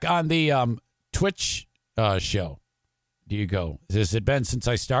back on the Twitch show do you go? Has it been since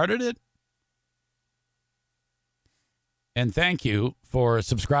I started it? And thank you for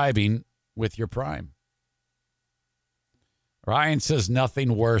subscribing with your Prime. Ryan says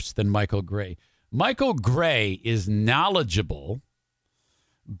nothing worse than Michael Gray. Michael Gray is knowledgeable,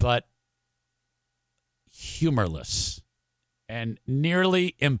 but humorless and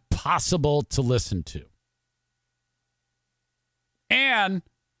nearly impossible to listen to. And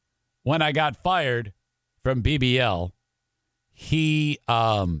when I got fired from BBL, he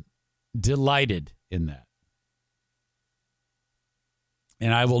delighted in that.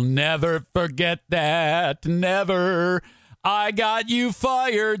 And I will never forget that. Never. I got you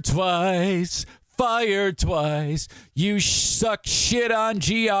fired twice. Fired twice. You suck shit on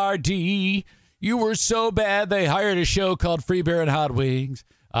GRD. You were so bad they hired a show called Free Beer and Hot Wings.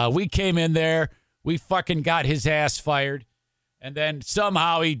 We came in there. We fucking got his ass fired. And then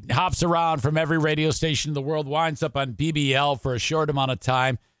somehow he hops around from every radio station in the world, winds up on BBL for a short amount of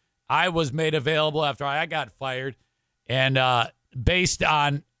time. I was made available after I got fired. And based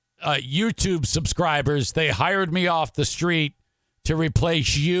on YouTube subscribers, they hired me off the street to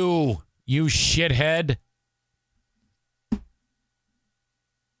replace you shithead.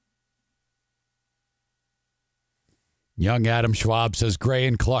 Young Adam Schwab says Gray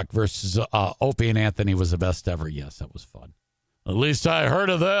and Cluck versus Opie and Anthony was the best ever. Yes, that was fun. At least I heard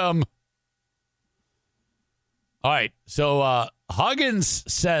of them. All right, so Huggins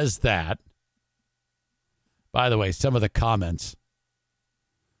says that. By the way, some of the comments.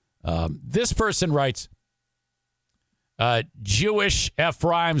 This person writes, Jewish F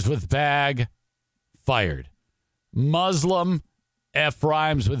rhymes with bag, fired. Muslim F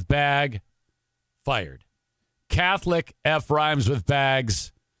rhymes with bag, fired. Catholic F rhymes with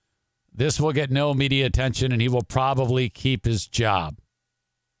bags. This will get no media attention, and he will probably keep his job.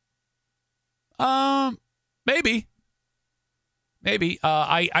 Maybe.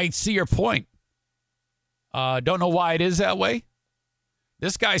 I see your point. Don't know why it is that way.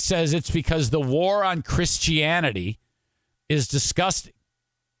 This guy says it's because the war on Christianity is disgusting.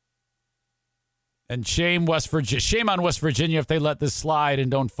 And shame on West Virginia if they let this slide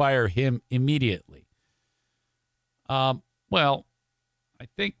and don't fire him immediately. Well, I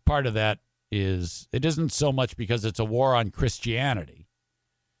think part of that is it isn't so much because it's a war on Christianity.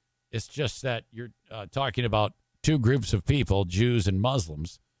 It's just that you're talking about two groups of people, Jews and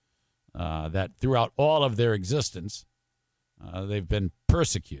Muslims, that throughout all of their existence, they've been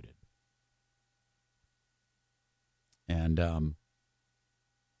persecuted. And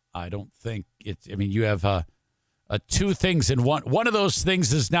I don't think it's, I mean, you have two things in one. One of those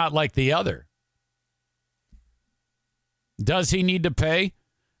things is not like the other. Does he need to pay?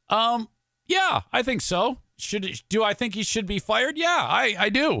 Yeah, I think so. Do I think he should be fired? Yeah, I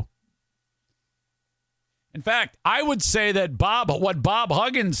do. In fact, I would say that what Bob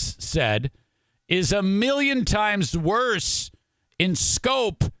Huggins said is a million times worse in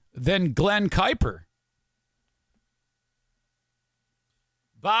scope than Glenn Kuiper.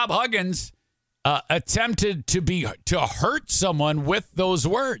 Bob Huggins attempted to hurt someone with those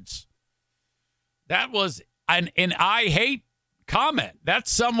words. That was an I hate comment.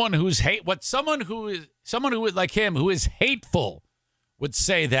 That's someone who's someone who is like him who is hateful would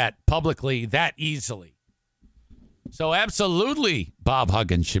say that publicly that easily. So absolutely, Bob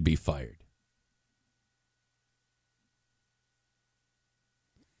Huggins should be fired.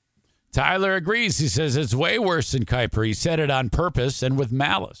 Tyler agrees. He says it's way worse than Kuiper. He said it on purpose and with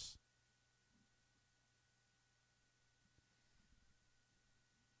malice.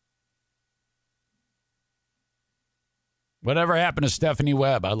 Whatever happened to Stephanie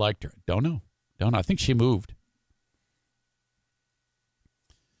Webb? I liked her. Don't know. I think she moved.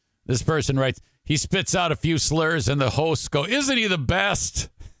 This person writes, he spits out a few slurs and the hosts go, isn't he the best?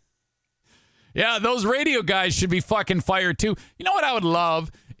 Yeah, those radio guys should be fucking fired too. You know what I would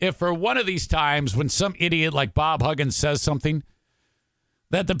love? If for one of these times when some idiot like Bob Huggins says something,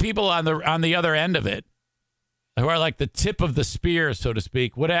 that the people on the other end of it, who are like the tip of the spear, so to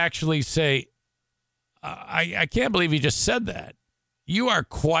speak, would actually say, I can't believe you just said that. You are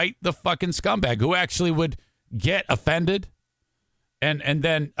quite the fucking scumbag, who actually would get offended and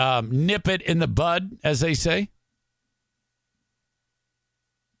then nip it in the bud, as they say.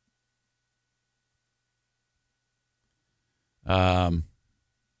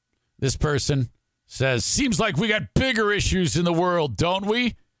 This person says, seems like we got bigger issues in the world, don't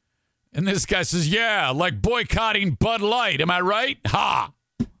we? And this guy says, yeah, like boycotting Bud Light. Am I right? Ha!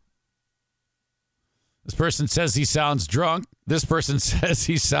 This person says he sounds drunk. This person says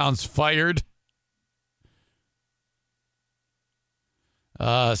he sounds fired.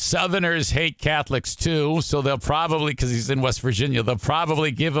 Southerners hate Catholics too, so they'll probably, because he's in West Virginia, they'll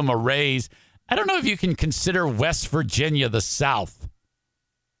probably give him a raise. I don't know if you can consider West Virginia the South.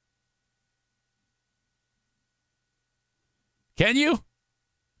 Can you?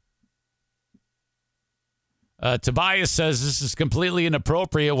 Tobias says this is completely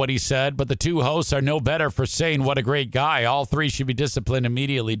inappropriate what he said, but the two hosts are no better for saying what a great guy. All three should be disciplined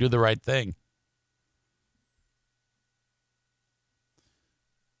immediately. Do the right thing.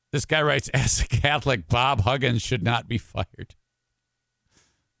 This guy writes, as a Catholic, Bob Huggins should not be fired.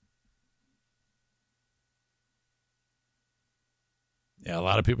 Yeah, a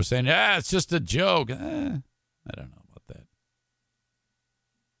lot of people saying, it's just a joke. I don't know about that.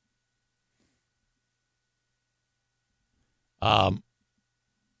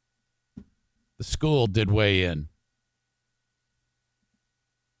 The school did weigh in.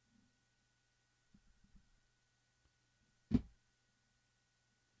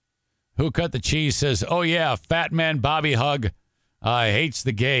 Who Cut the Cheese says, oh, yeah, fat man Bobby Hug hates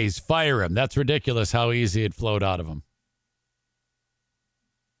the gays. Fire him. That's ridiculous how easy it flowed out of him.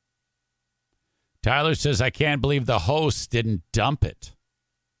 Tyler says, I can't believe the host didn't dump it.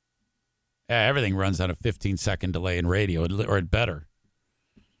 Everything runs on a 15-second delay in radio, or it better.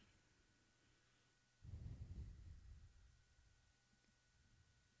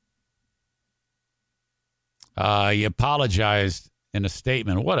 He apologized in a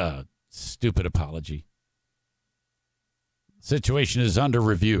statement. What a stupid apology. Situation is under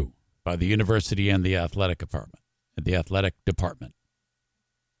review by the university and the athletic department.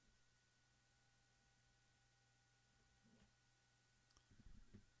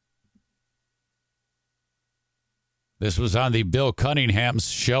 This was on the Bill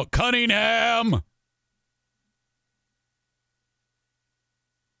Cunningham's show. Cunningham!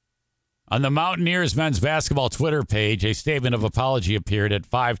 On the Mountaineers men's basketball Twitter page, a statement of apology appeared at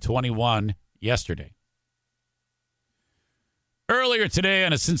 5:21 yesterday. Earlier today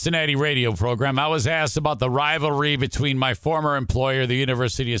on a Cincinnati radio program, I was asked about the rivalry between my former employer, the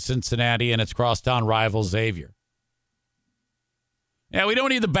University of Cincinnati, and its crosstown rival, Xavier. Yeah, we don't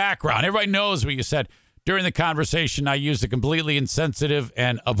need the background. Everybody knows what you said. During the conversation, I used a completely insensitive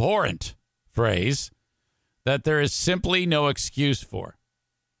and abhorrent phrase that there is simply no excuse for.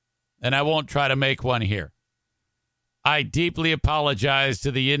 And I won't try to make one here. I deeply apologize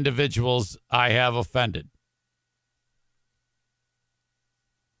to the individuals I have offended.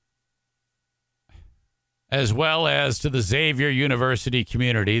 As well as to the Xavier University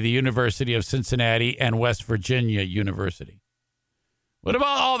community, the University of Cincinnati, and West Virginia University. What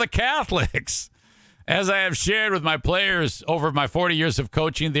about all the Catholics? As I have shared with my players over my 40 years of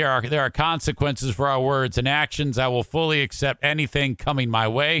coaching, there are consequences for our words and actions. I will fully accept anything coming my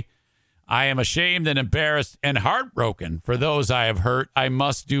way. I am ashamed and embarrassed and heartbroken for those I have hurt. I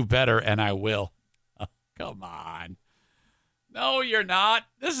must do better, and I will. Oh, come on. No, you're not.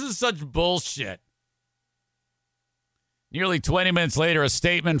 This is such bullshit. Nearly 20 minutes later, a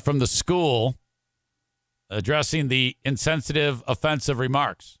statement from the school addressing the insensitive, offensive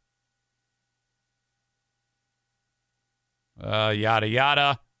remarks. Yada,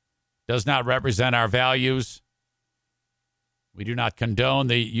 yada. Does not represent our values. We do not condone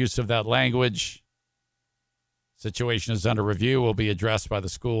the use of that language. Situation is under review. Will be addressed by the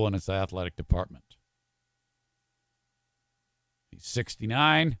school and its athletic department. He's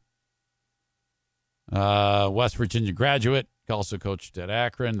 69. West Virginia graduate. Also coached at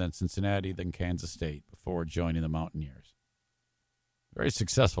Akron, then Cincinnati, then Kansas State before joining the Mountaineers. Very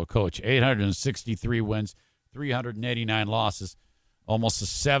successful coach. 863 wins, 389 losses. Almost a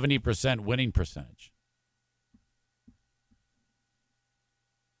 70% winning percentage.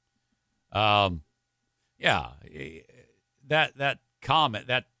 That comment,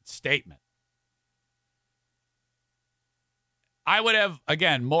 that statement. I would have,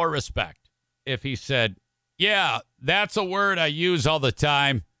 again, more respect if he said, yeah, that's a word I use all the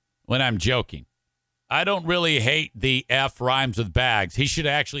time when I'm joking. I don't really hate the F rhymes with bags. He should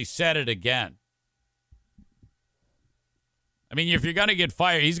have actually said it again. I mean, if you're going to get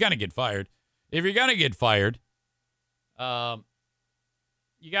fired, he's going to get fired. If you're going to get fired, you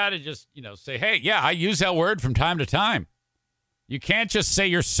got to just, say, hey, yeah, I use that word from time to time. You can't just say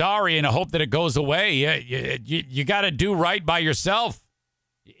you're sorry and hope that it goes away. You got to do right by yourself,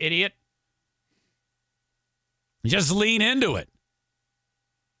 you idiot. Just lean into it.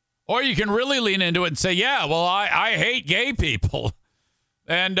 Or you can really lean into it and say, yeah, well, I hate gay people.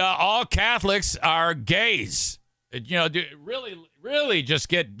 And all Catholics are gays. Really just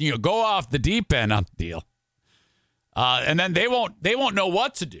go off the deep end on the deal. And then they won't know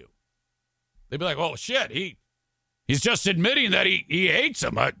what to do. They'd be like, oh, shit, he's just admitting that he hates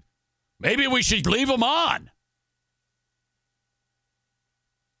them. Maybe we should leave him on.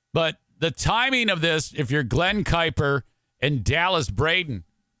 But the timing of this, if you're Glenn Kuiper and Dallas Braden,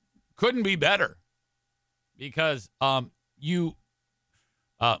 couldn't be better. Because if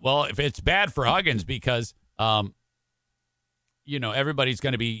it's bad for Huggins because, everybody's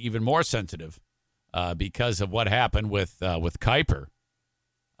going to be even more sensitive because of what happened with Kuiper.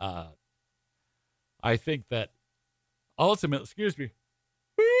 I think that ultimately,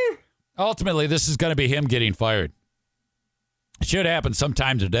 this is going to be him getting fired. It should happen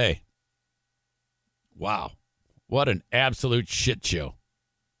sometime today. Wow. What an absolute shit show.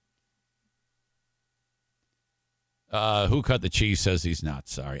 Who Cut the Cheese says he's not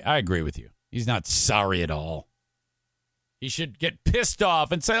sorry. I agree with you. He's not sorry at all. He should get pissed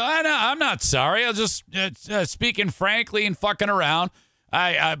off and say, oh, no, I'm not sorry. I was just speaking frankly and fucking around.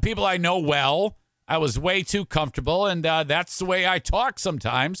 People I know well, I was way too comfortable, and that's the way I talk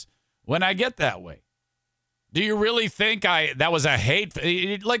sometimes when I get that way. Do you really think that was a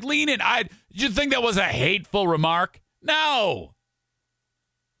like Lenin? Did you think that was a hateful remark? No.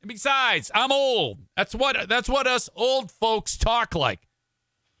 And besides, I'm old. That's what us old folks talk like.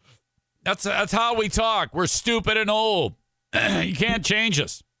 That's how we talk. We're stupid and old. You can't change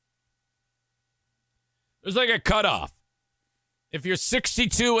us. There's like a cutoff. If you're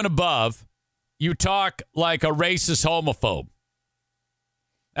 62 and above, you talk like a racist homophobe.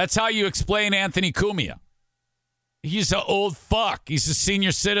 That's how you explain Anthony Cumia. He's an old fuck. He's a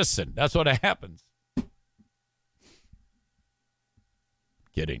senior citizen. That's what happens.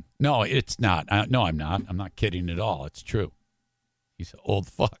 Kidding. No, it's not. No, I'm not. I'm not kidding at all. It's true. He's an old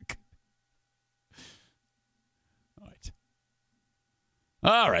fuck.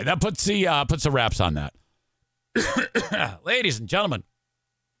 All right. That puts the wraps on that. Ladies and gentlemen,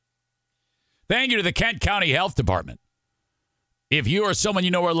 thank you to the Kent County Health Department. If you or someone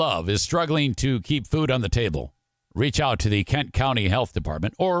you know or love is struggling to keep food on the table, reach out to the Kent County Health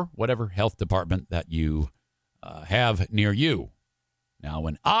Department or whatever health department that you have near you. Now,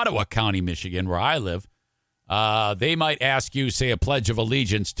 in Ottawa County, Michigan, where I live, they might ask you, say, a pledge of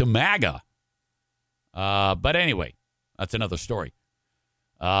allegiance to MAGA. But anyway, that's another story.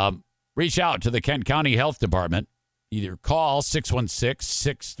 Reach out to the Kent County Health Department. Either call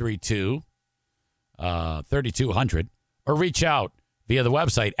 616-632-3200 or reach out via the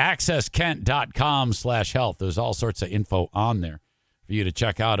website accesskent.com/health. There's all sorts of info on there for you to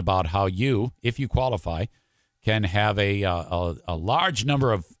check out about how you, if you qualify, can have a large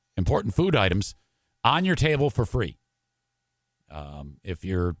number of important food items on your table for free. If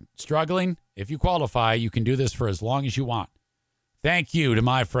you're struggling, if you qualify, you can do this for as long as you want. Thank you to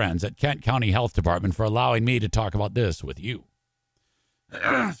my friends at Kent County Health Department for allowing me to talk about this with you.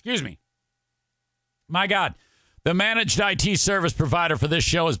 Excuse me. My God, the managed IT service provider for this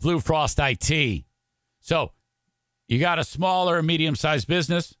show is Blue Frost IT. So, you got a small or medium-sized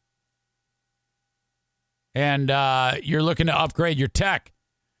business, and you're looking to upgrade your tech.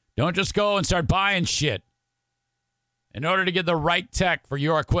 Don't just go and start buying shit. In order to get the right tech for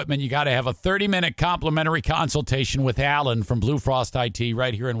your equipment, you got to have a 30-minute complimentary consultation with Alan from Blue Frost IT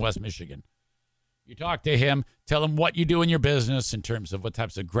right here in West Michigan. You talk to him, tell him what you do in your business in terms of what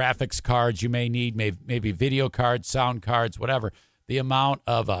types of graphics cards you may need, maybe video cards, sound cards, whatever, the amount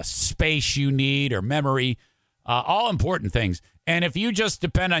of space you need or memory, all important things. And if you just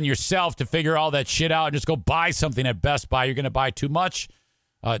depend on yourself to figure all that shit out and just go buy something at Best Buy, you're going to buy too much,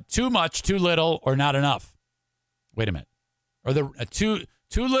 too little, or not enough. Wait a minute. Or the too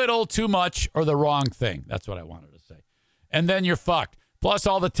little, too much, or the wrong thing. That's what I wanted to say. And then you're fucked. Plus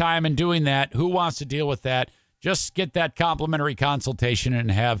all the time in doing that, who wants to deal with that? Just get that complimentary consultation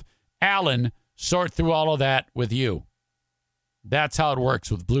and have Alan sort through all of that with you. That's how it works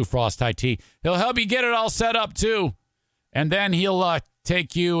with Blue Frost IT. He'll help you get it all set up, too. And then he'll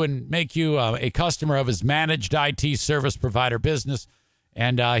take you and make you a customer of his managed IT service provider business.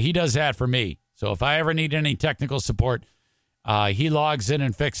 And he does that for me. So if I ever need any technical support, he logs in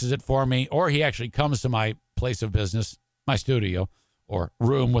and fixes it for me, or he actually comes to my place of business, my studio, or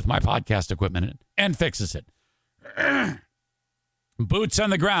room with my podcast equipment in it, and fixes it. Boots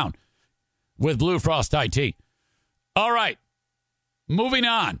on the ground with Blue Frost IT. All right, moving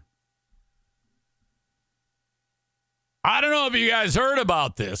on. I don't know if you guys heard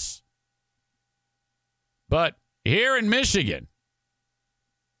about this, but here in Michigan,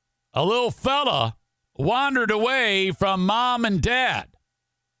 a little fella wandered away from mom and dad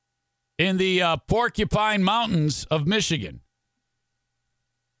in the Porcupine Mountains of Michigan.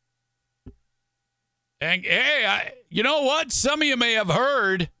 And hey, you know what? Some of you may have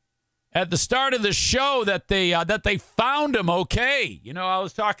heard at the start of the show that they found him okay. You know, I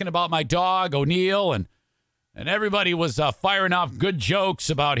was talking about my dog O'Neill, and everybody was firing off good jokes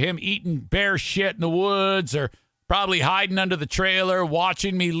about him eating bear shit in the woods, or probably hiding under the trailer,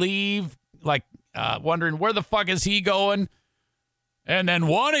 watching me leave, like wondering where the fuck is he going. And then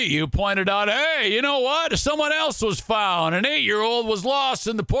one of you pointed out, hey, you know what? Someone else was found. An 8-year-old was lost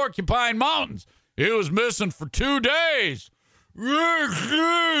in the Porcupine Mountains. He was missing for 2 days.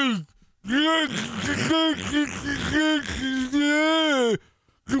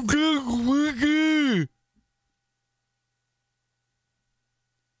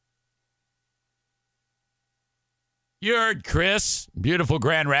 You heard Chris, beautiful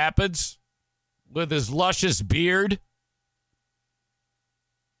Grand Rapids, with his luscious beard.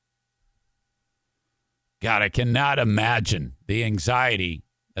 God, I cannot imagine the anxiety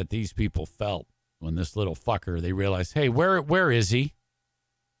that these people felt when this little fucker, they realized, hey, where is he?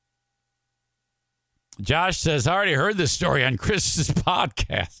 Josh says, I already heard this story on Chris's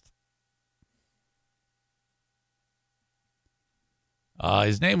podcast.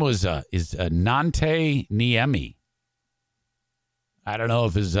 His name was Nante Niemi. I don't know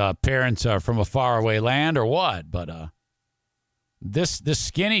if his parents are from a faraway land or what, but this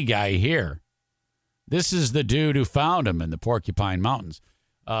skinny guy here, this is the dude who found him in the Porcupine Mountains.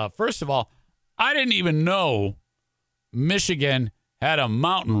 First of all, I didn't even know Michigan had a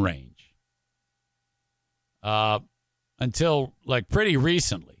mountain range until like pretty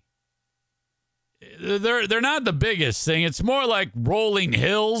recently. They're not the biggest thing. It's more like rolling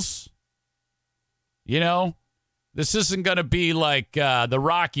hills. You know, this isn't going to be like the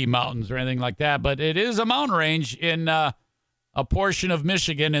Rocky Mountains or anything like that, but it is a mountain range in a portion of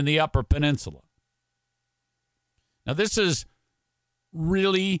Michigan in the Upper Peninsula. Now, this is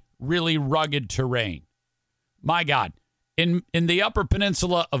really, really rugged terrain. My God. In the Upper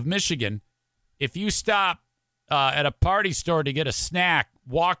Peninsula of Michigan, if you stop at a party store to get a snack,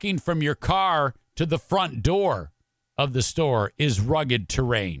 walking from your car to the front door of the store is rugged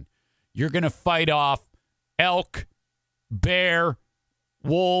terrain. You're going to fight off elk, bear,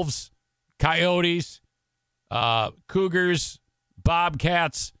 wolves, coyotes, cougars,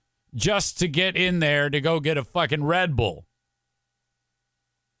 bobcats, just to get in there to go get a fucking Red Bull.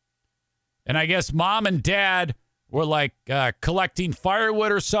 And I guess mom and dad were like collecting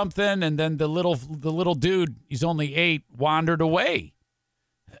firewood or something, and then the little dude, he's only 8, wandered away.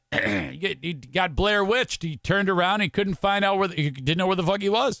 He got Blair Witched. He turned around. He couldn't find out he didn't know where the fuck he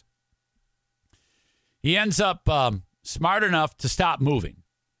was. He ends up smart enough to stop moving.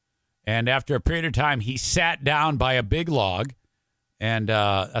 And after a period of time, he sat down by a big log. And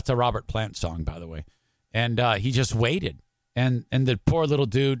that's a Robert Plant song, by the way. And he just waited. And the poor little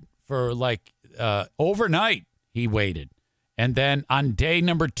dude, for like overnight, he waited. And then on day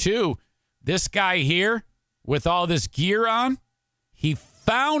number 2, this guy here with all this gear on, he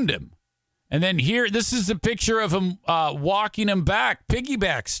found him. And then here, this is a picture of him walking him back,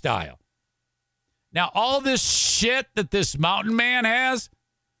 piggyback style. Now, all this shit that this mountain man has,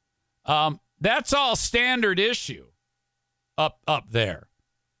 that's all standard issue up there.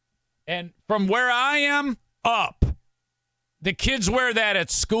 And from where I am, up. The kids wear that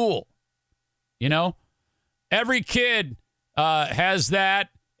at school. You know? Every kid has that,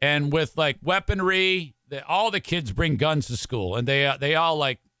 and with like weaponry, all the kids bring guns to school, and they all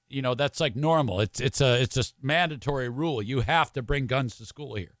like, you know, that's like normal. It's a mandatory rule. You have to bring guns to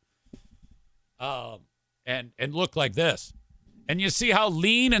school here, and look like this. And you see how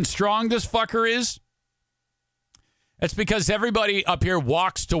lean and strong this fucker is. It's because everybody up here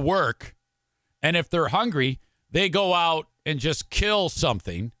walks to work, and if they're hungry, they go out and just kill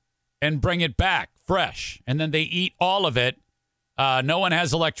something and bring it back fresh, and then they eat all of it. No one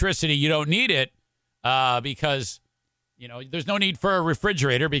has electricity. You don't need it because, you know, there's no need for a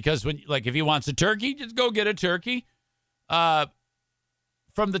refrigerator because if he wants a turkey, just go get a turkey.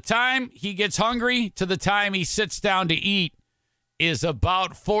 From the time he gets hungry to the time he sits down to eat is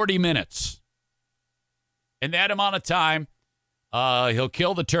about 40 minutes. In that amount of time, he'll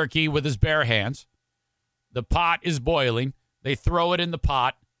kill the turkey with his bare hands. The pot is boiling. They throw it in the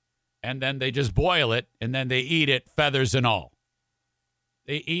pot, and then they just boil it, and then they eat it, feathers and all.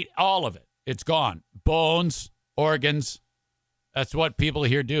 They eat all of it. It's gone. Bones, organs. That's what people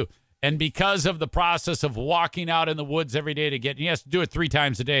here do. And because of the process of walking out in the woods every day he has to do it 3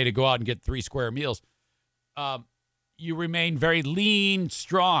 times a day to go out and get 3 square meals, you remain very lean,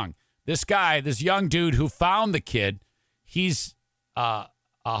 strong. This guy, this young dude who found the kid, he's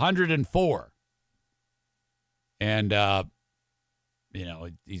 104. And, you know,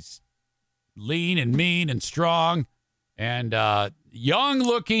 he's lean and mean and strong and young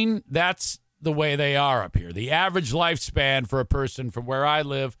looking. That's the way they are up here. The average lifespan for a person from where I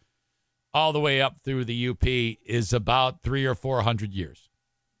live all the way up through the UP is about 300 or 400 years.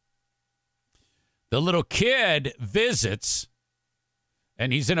 The little kid visits,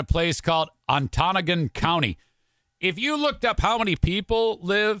 and he's in a place called Ontonagon County. If you looked up how many people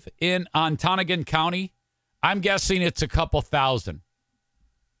live in Ontonagon County, I'm guessing it's a couple thousand.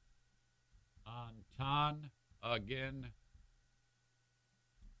 Ontonagon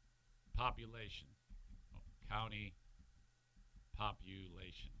population. County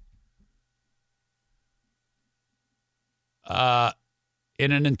population.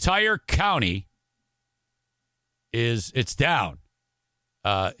 In an entire county it's down.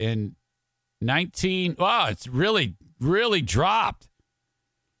 In 19, wow, it's really, really dropped.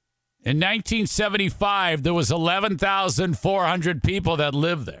 In 1975, there was 11,400 people that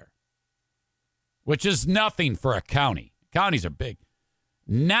lived there, which is nothing for a county. Counties are big.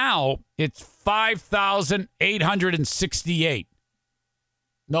 Now it's 5,868.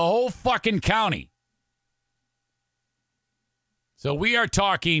 The whole fucking county. So we are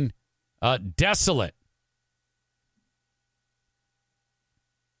talking desolate.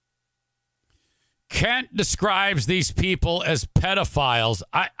 Kent describes these people as pedophiles.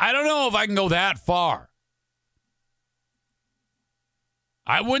 I don't know if I can go that far.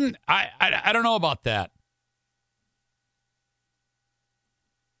 I wouldn't. I don't know about that.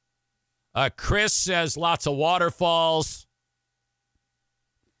 Chris says lots of waterfalls.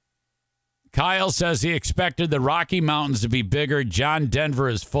 Kyle says he expected the Rocky Mountains to be bigger. John Denver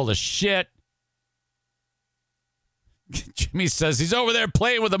is full of shit. Jimmy says he's over there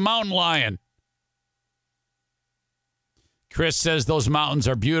playing with a mountain lion. Chris says those mountains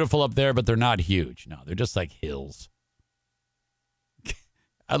are beautiful up there, but they're not huge. No, they're just like hills.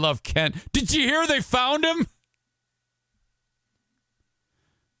 I love Ken. Did you hear they found him?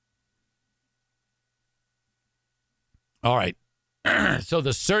 All right. So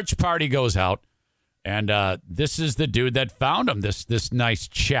the search party goes out, and this is the dude that found him, this nice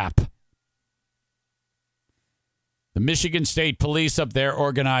chap. The Michigan State Police up there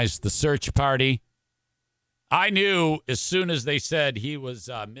organized the search party. I knew as soon as they said he was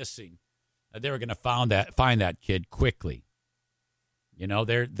missing, they were going to find that kid quickly. You know,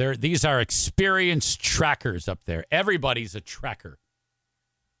 these are experienced trackers up there. Everybody's a tracker.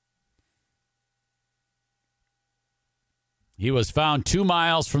 He was found 2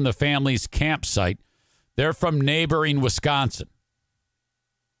 miles from the family's campsite. They're from neighboring Wisconsin.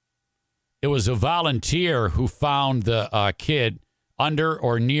 It was a volunteer who found the kid under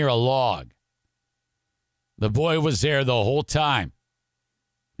or near a log. The boy was there the whole time.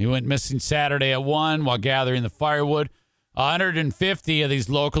 He went missing Saturday at 1 while gathering the firewood. 150 of these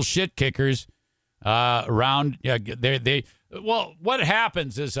local shit kickers around. Well, what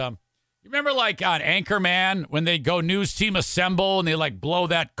happens is, you remember like on Anchorman when they go news team assemble and they like blow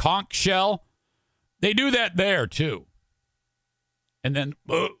that conch shell? They do that there too. And then,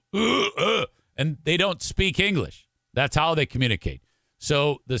 and they don't speak English. That's how they communicate.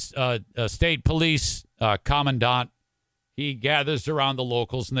 So the state police commandant, he gathers around the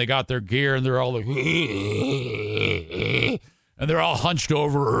locals, and they got their gear, and they're all like, and they're all hunched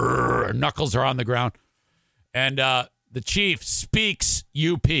over, and knuckles are on the ground. And the chief speaks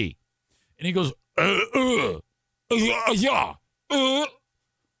UP, and he goes, and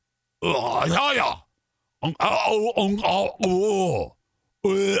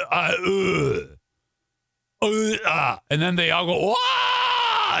then they all go, wah!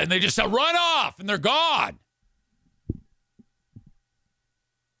 And they just run off, and they're gone.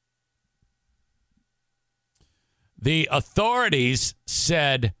 The authorities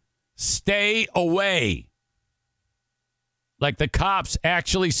said, stay away. Like the cops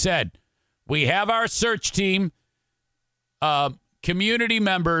actually said, we have our search team, community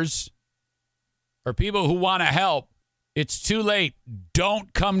members, or people who want to help. It's too late.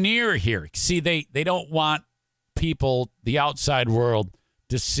 Don't come near here. See, they don't want people, the outside world,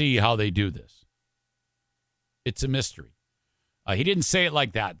 to see how they do this. It's a mystery. He didn't say it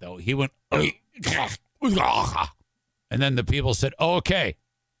like that, though. He went, and then the people said, oh, okay,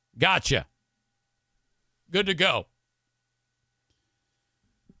 gotcha. Good to go.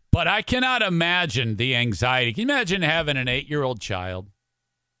 But I cannot imagine the anxiety. Can you imagine having an 8-year-old child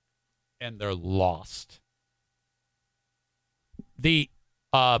and they're lost? The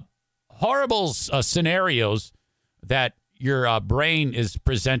horrible scenarios that your brain is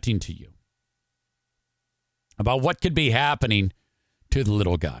presenting to you about what could be happening to the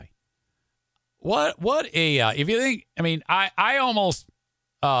little guy. If you think, I mean, I almost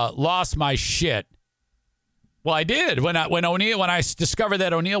lost my shit. Well, I did when I discovered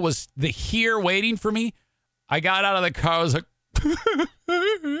that O'Neill was here waiting for me. I got out of the car. I was like,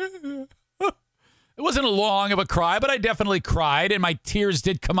 it wasn't long of a cry, but I definitely cried, and my tears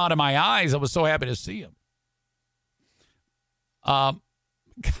did come out of my eyes. I was so happy to see him. Kyle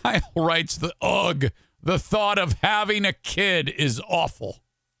writes, the thought of having a kid is awful.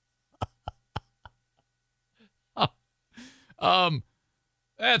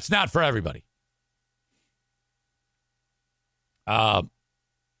 That's not for everybody. Have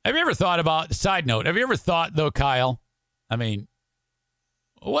you ever thought about, side note, have you ever thought, though, Kyle, I mean,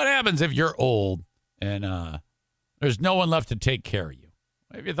 what happens if you're old and there's no one left to take care of you?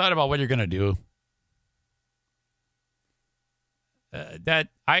 Have you thought about what you're going to do? That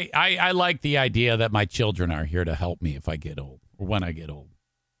I like the idea that my children are here to help me if I get old or when I get old.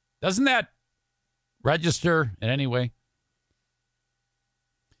 Doesn't that register in any way?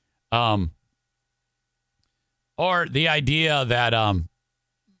 Or the idea that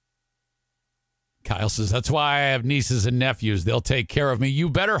Kyle says, that's why I have nieces and nephews. They'll take care of me. You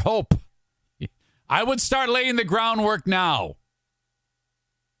better hope. I would start laying the groundwork now.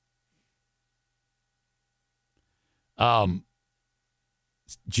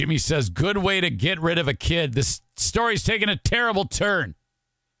 Jimmy says, good way to get rid of a kid. This story's taking a terrible turn.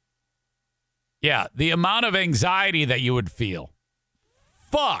 Yeah, the amount of anxiety that you would feel.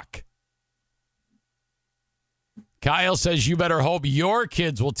 Fuck. Kyle says, you better hope your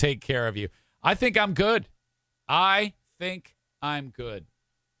kids will take care of you. I think I'm good. I've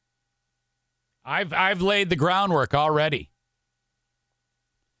laid the groundwork already.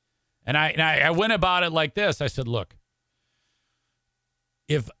 And I went about it like this. I said, look,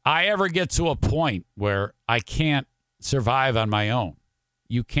 if I ever get to a point where I can't survive on my own,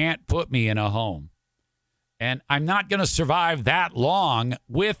 you can't put me in a home. And I'm not going to survive that long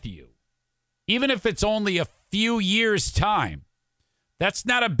with you. Even if it's only a few years' time, that's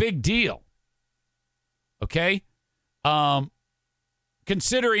not a big deal. Okay?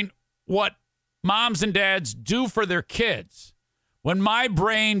 Considering what moms and dads do for their kids, when my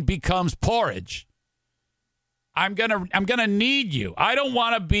brain becomes porridge, I'm gonna need you. I don't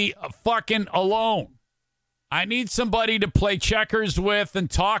want to be fucking alone. I need somebody to play checkers with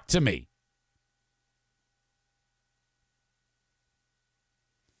and talk to me.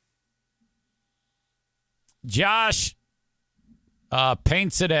 Josh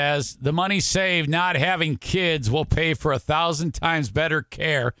paints it as the money saved not having kids will pay for 1,000 times better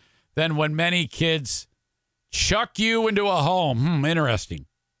care than when many kids chuck you into a home. Interesting.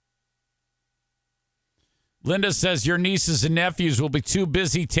 Linda says your nieces and nephews will be too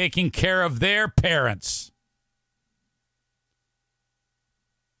busy taking care of their parents.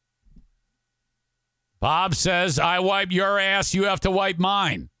 Bob says, I wipe your ass, you have to wipe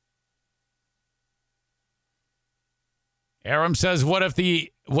mine. Aram says, what if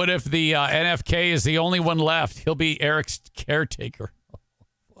the NFK is the only one left? He'll be Eric's caretaker. Oh,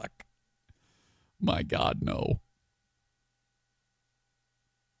 fuck. My God, no.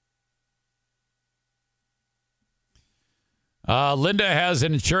 Linda has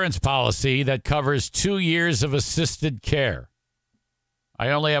an insurance policy that covers 2 years of assisted care. I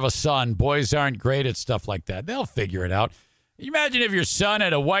only have a son. Boys aren't great at stuff like that. They'll figure it out. Can you imagine if your son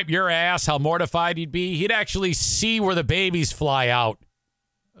had to wipe your ass, how mortified he'd be? He'd actually see where the babies fly out.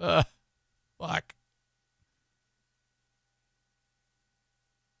 Fuck.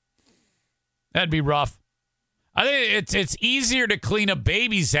 That'd be rough. I think it's easier to clean a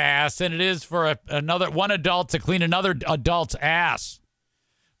baby's ass than it is for one adult to clean another adult's ass.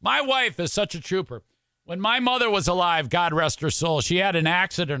 My wife is such a trooper. When my mother was alive, God rest her soul, she had an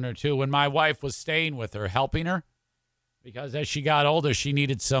accident or two when my wife was staying with her, helping her, because as she got older, she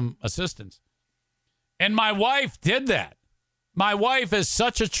needed some assistance. And my wife did that. My wife is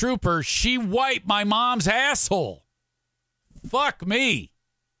such a trooper. She wiped my mom's asshole. Fuck me.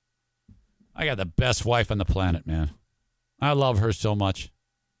 I got the best wife on the planet, man. I love her so much.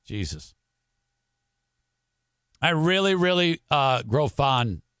 Jesus. I really, really grow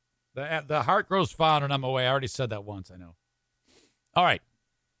fond. The heart grows fond when I'm away. I already said that once, I know. All right.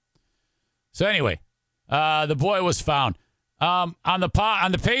 So anyway, the boy was found. On the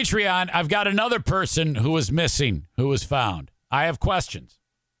Patreon, I've got another person who was missing who was found. I have questions.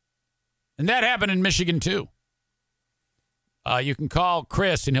 And that happened in Michigan, too. You can call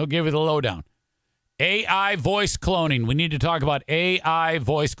Chris, and he'll give you the lowdown. AI voice cloning. We need to talk about AI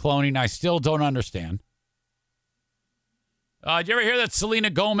voice cloning. I still don't understand. Did you ever hear that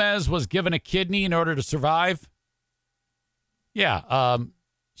Selena Gomez was given a kidney in order to survive? Yeah.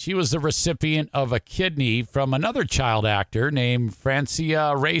 She was the recipient of a kidney from another child actor named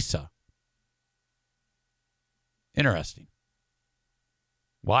Francia Reza. Interesting.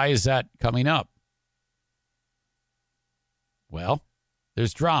 Why is that coming up? Well,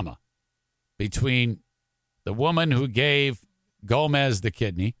 there's drama between the woman who gave Gomez the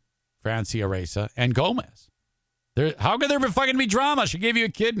kidney, Francia Reza, and Gomez. How could there fucking be drama? She gave you a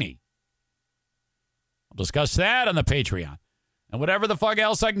kidney. I'll discuss that on the Patreon. And whatever the fuck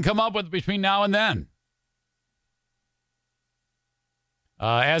else I can come up with between now and then.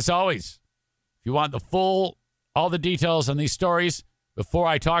 As always, if you want all the details on these stories before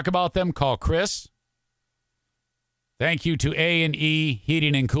I talk about them, call Chris. Thank you to A&E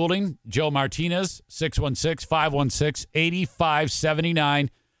Heating and Cooling. Joe Martinez, 616-516-8579.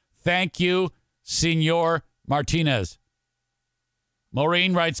 Thank you, Senor Martinez.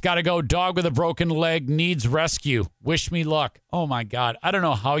 Maureen writes, gotta go. Dog with a broken leg needs rescue. Wish me luck. Oh, my God. I don't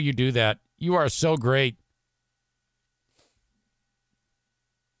know how you do that. You are so great.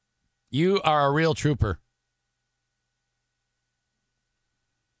 You are a real trooper.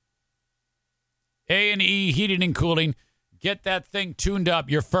 A&E Heating and Cooling. Get that thing tuned up,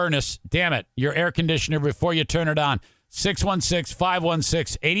 your furnace, damn it, your air conditioner before you turn it on.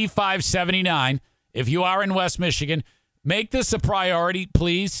 616-516-8579. If you are in West Michigan, make this a priority,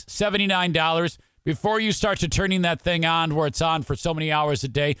 please. $79. Before you start to turning that thing on where it's on for so many hours a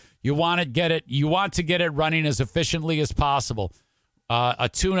day, you want to get it running as efficiently as possible. A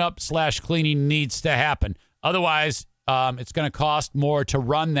tune-up / cleaning needs to happen. Otherwise, it's going to cost more to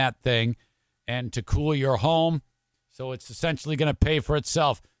run that thing and to cool your home. So it's essentially going to pay for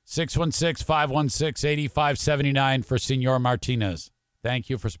itself. 616-516-8579 for Senor Martinez. Thank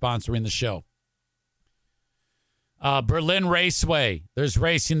you for sponsoring the show. Berlin Raceway. There's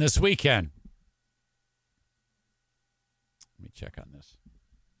racing this weekend. Let me check on this.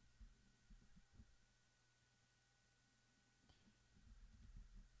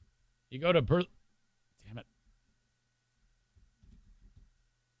 You go to Damn it.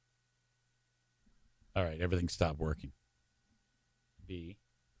 All right, everything stopped working. BER.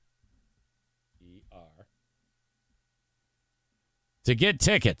 To get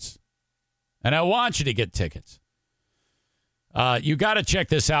tickets. And I want you to get tickets. You got to check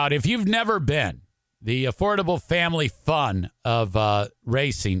this out. If you've never been, the affordable family fun of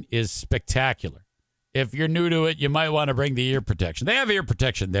racing is spectacular. If you're new to it, you might want to bring the ear protection. They have ear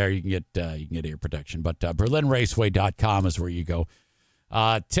protection there. You can get ear protection. But BerlinRaceway.com is where you go.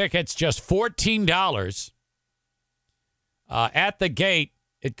 Tickets just $14. At the gate,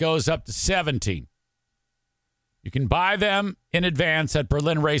 it goes up to $17. You can buy them in advance at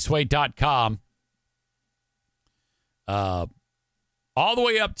BerlinRaceway.com. All the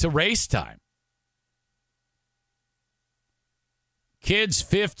way up to race time. Kids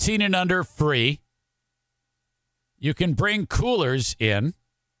 15 and under free. You can bring coolers in.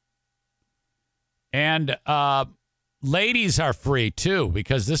 And ladies are free, too,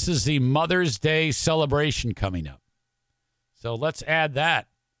 because this is the Mother's Day celebration coming up. So let's add that.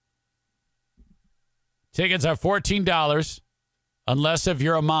 Tickets are $14, unless if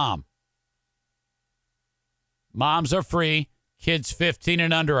you're a mom. Moms are free. Kids 15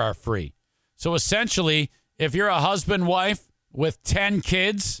 and under are free. So essentially, if you're a husband, wife with 10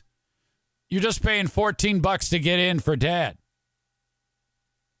 kids, you're just paying $14 to get in for dad.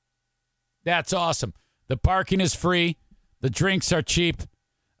 That's awesome. The parking is free. The drinks are cheap.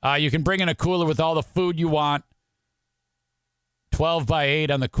 You can bring in a cooler with all the food you want. 12 by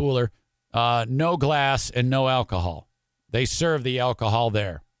 8 on the cooler. No glass and no alcohol. They serve the alcohol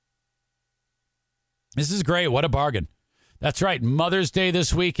there. This is great. What a bargain. That's right. Mother's Day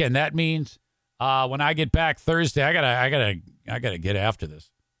this weekend. That means when I get back Thursday, I gotta get after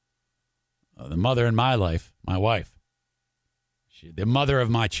this. The mother in my life, my wife. She's the mother of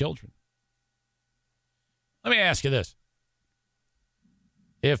my children. Let me ask you this.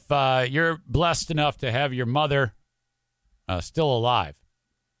 If you're blessed enough to have your mother still alive,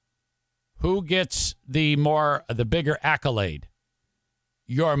 who gets the bigger accolade?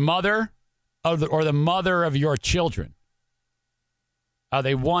 Your mother or the mother of your children? Are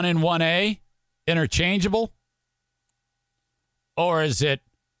they 1 and 1A, interchangeable? Or is it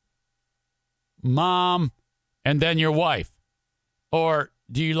mom and then your wife? Or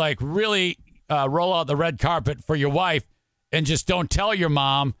do you really roll out the red carpet for your wife and just don't tell your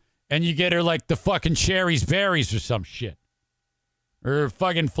mom and you get her the fucking cherries, berries or some shit? Or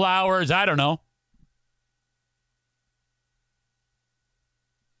fucking flowers, I don't know.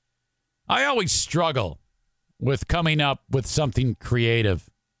 I always struggle with coming up with something creative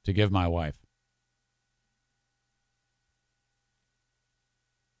to give my wife.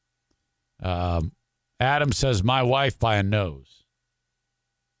 Adam says, my wife by a nose.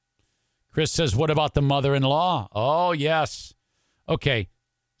 Chris says, what about the mother-in-law? Oh, yes. Okay,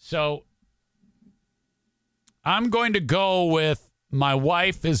 so I'm going to go with my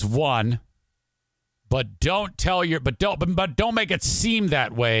wife is 1, but don't make it seem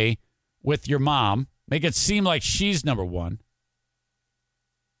that way with your mom. Make it seem like she's number 1.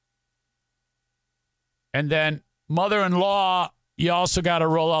 And then mother-in-law, you also got to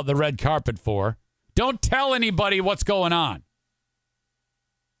roll out the red carpet for. Don't tell anybody what's going on.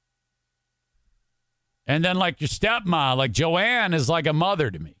 And then your stepmom, Joanne is like a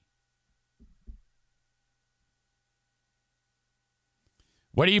mother to me.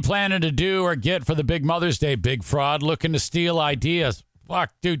 What are you planning to do or get for the big Mother's Day, big fraud? Looking to steal ideas.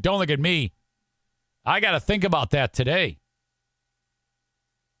 Fuck, dude, don't look at me. I got to think about that today.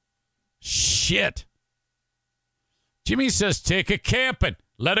 Shit. Jimmy says, take it camping.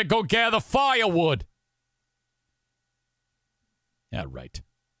 Let it go gather firewood. Yeah, right.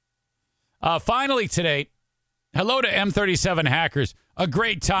 Finally today, hello to M37 Hackers. A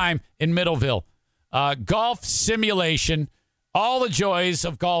great time in Middleville. Golf simulation. All the joys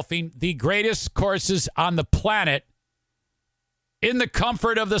of golfing. The greatest courses on the planet. In the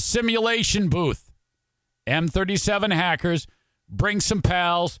comfort of the simulation booth. M37 Hackers. Bring some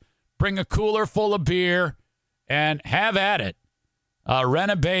pals. Bring a cooler full of beer. And have at it.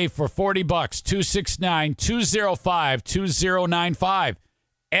 Rent a bay for $40. 269-205-2095.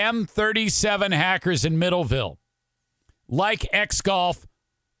 M37 Hackers in Middleville. Like X Golf,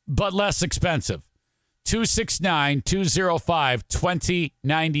 but less expensive.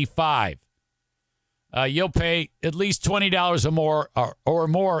 269-205-2095. You'll pay at least $20 or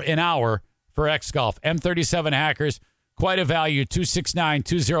more an hour for X Golf. M37 Hackers, quite a value.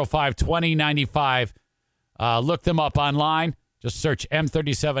 269-205-2095. Look them up online. Just search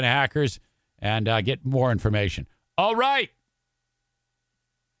M37 Hackers and get more information. All right.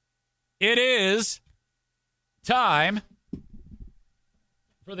 It is time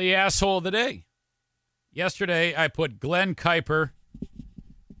for the asshole of the day. Yesterday, I put Glenn Kuiper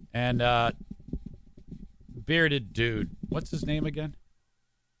and bearded dude. What's his name again?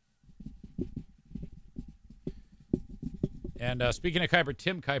 And speaking of Kuiper,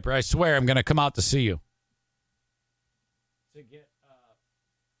 Tim Kuiper, I swear I'm going to come out to see you to get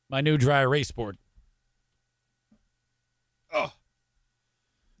my new dry erase board. Oh.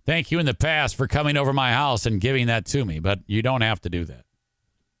 Thank you in the past for coming over my house and giving that to me, but you don't have to do that.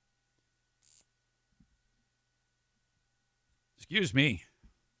 Excuse me.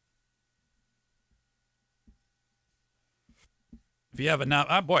 If you have enough,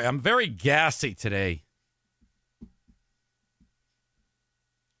 oh boy, I'm very gassy today.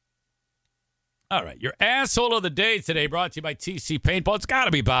 All right, your asshole of the day today brought to you by TC Paintball. It's got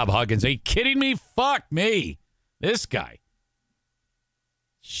to be Bob Huggins. Are you kidding me? Fuck me. This guy.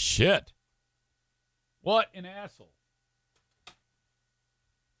 Shit. What an asshole.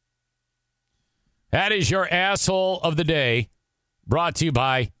 That is your asshole of the day, brought to you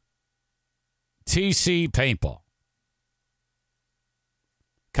by TC Paintball.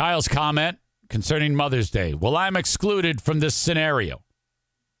 Kyle's comment concerning Mother's Day. Well, I'm excluded from this scenario.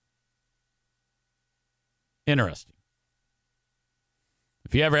 Interesting.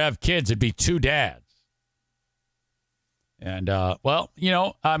 If you ever have kids, it'd be two dads. And, well, you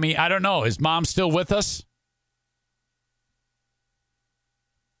know, I mean, I don't know. Is Mom still with us?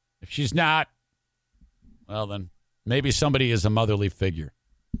 If she's not, well, then maybe somebody is a motherly figure.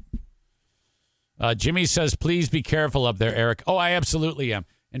 Jimmy says, please be careful up there, Eric. Oh, I absolutely am.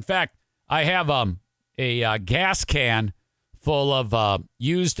 In fact, I have a gas can full of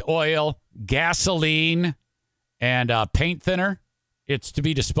used oil, gasoline, and paint thinner. It's to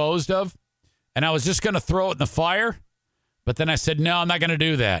be disposed of. And I was just going to throw it in the fire. But then I said, no, I'm not going to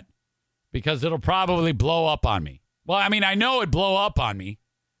do that because it'll probably blow up on me. Well, I mean, I know it'd blow up on me,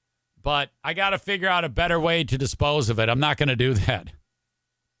 but I got to figure out a better way to dispose of it. I'm not going to do that.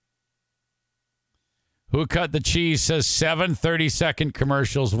 Who Cut the Cheese says 7 30-second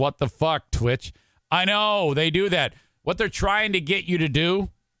commercials. What the fuck, Twitch? I know, they do that. What they're trying to get you to do,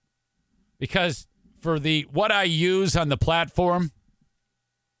 because for what I use on the platform,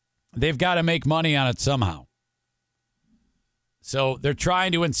 they've got to make money on it somehow. So they're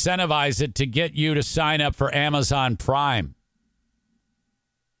trying to incentivize it to get you to sign up for Amazon Prime.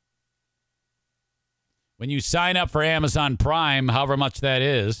 When you sign up for Amazon Prime, however much that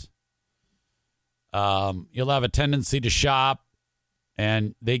is, you'll have a tendency to shop,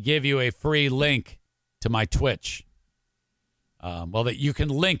 and they give you a free link to my Twitch. That you can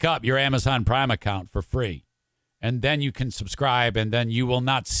link up your Amazon Prime account for free, and then you can subscribe, and then you will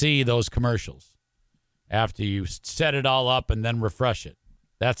not see those commercials after you set it all up and then refresh it.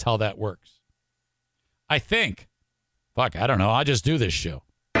 That's how that works. I think. Fuck, I don't know. I'll just do this show.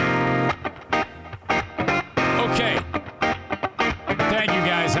 Okay. Thank you,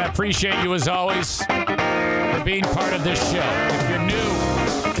 guys. I appreciate you, as always, for being part of this show. If you're new,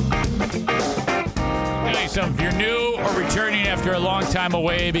 if you're new or returning after a long time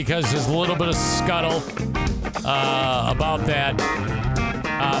away, because there's a little bit of scuttle about that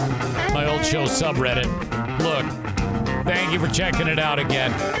my old show subreddit. Look, thank you for checking it out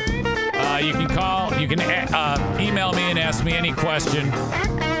again. You can email me and ask me any question,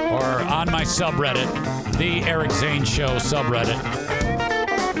 or on my subreddit, the Eric Zane Show subreddit.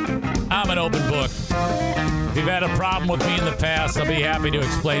 I'm an open book. If you've had a problem with me in the past, I'll be happy to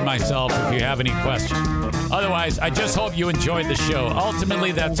explain myself if you have any questions. Otherwise, I just hope you enjoyed the show.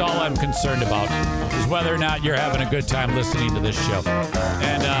 Ultimately, that's all I'm concerned about, is whether or not you're having a good time listening to this show.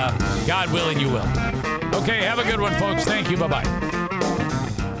 And God willing, you will. Okay, have a good one, folks. Thank you. Bye-bye.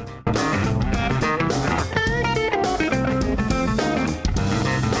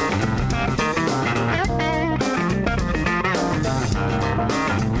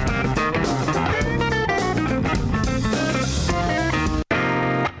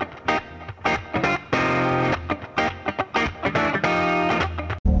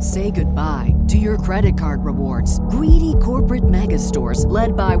 your credit card rewards. Greedy corporate mega stores,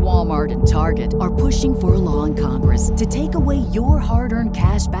 led by Walmart and Target, are pushing for a law in Congress to take away your hard-earned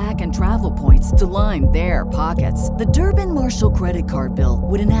cash back and travel points to line their pockets. The Durbin-Marshall credit card bill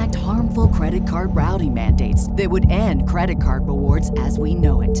would enact harmful credit card routing mandates that would end credit card rewards as we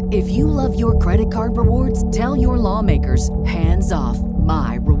know it. If you love your credit card rewards, tell your lawmakers, hands off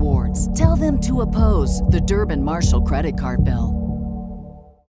my rewards. Tell them to oppose the Durbin-Marshall credit card bill.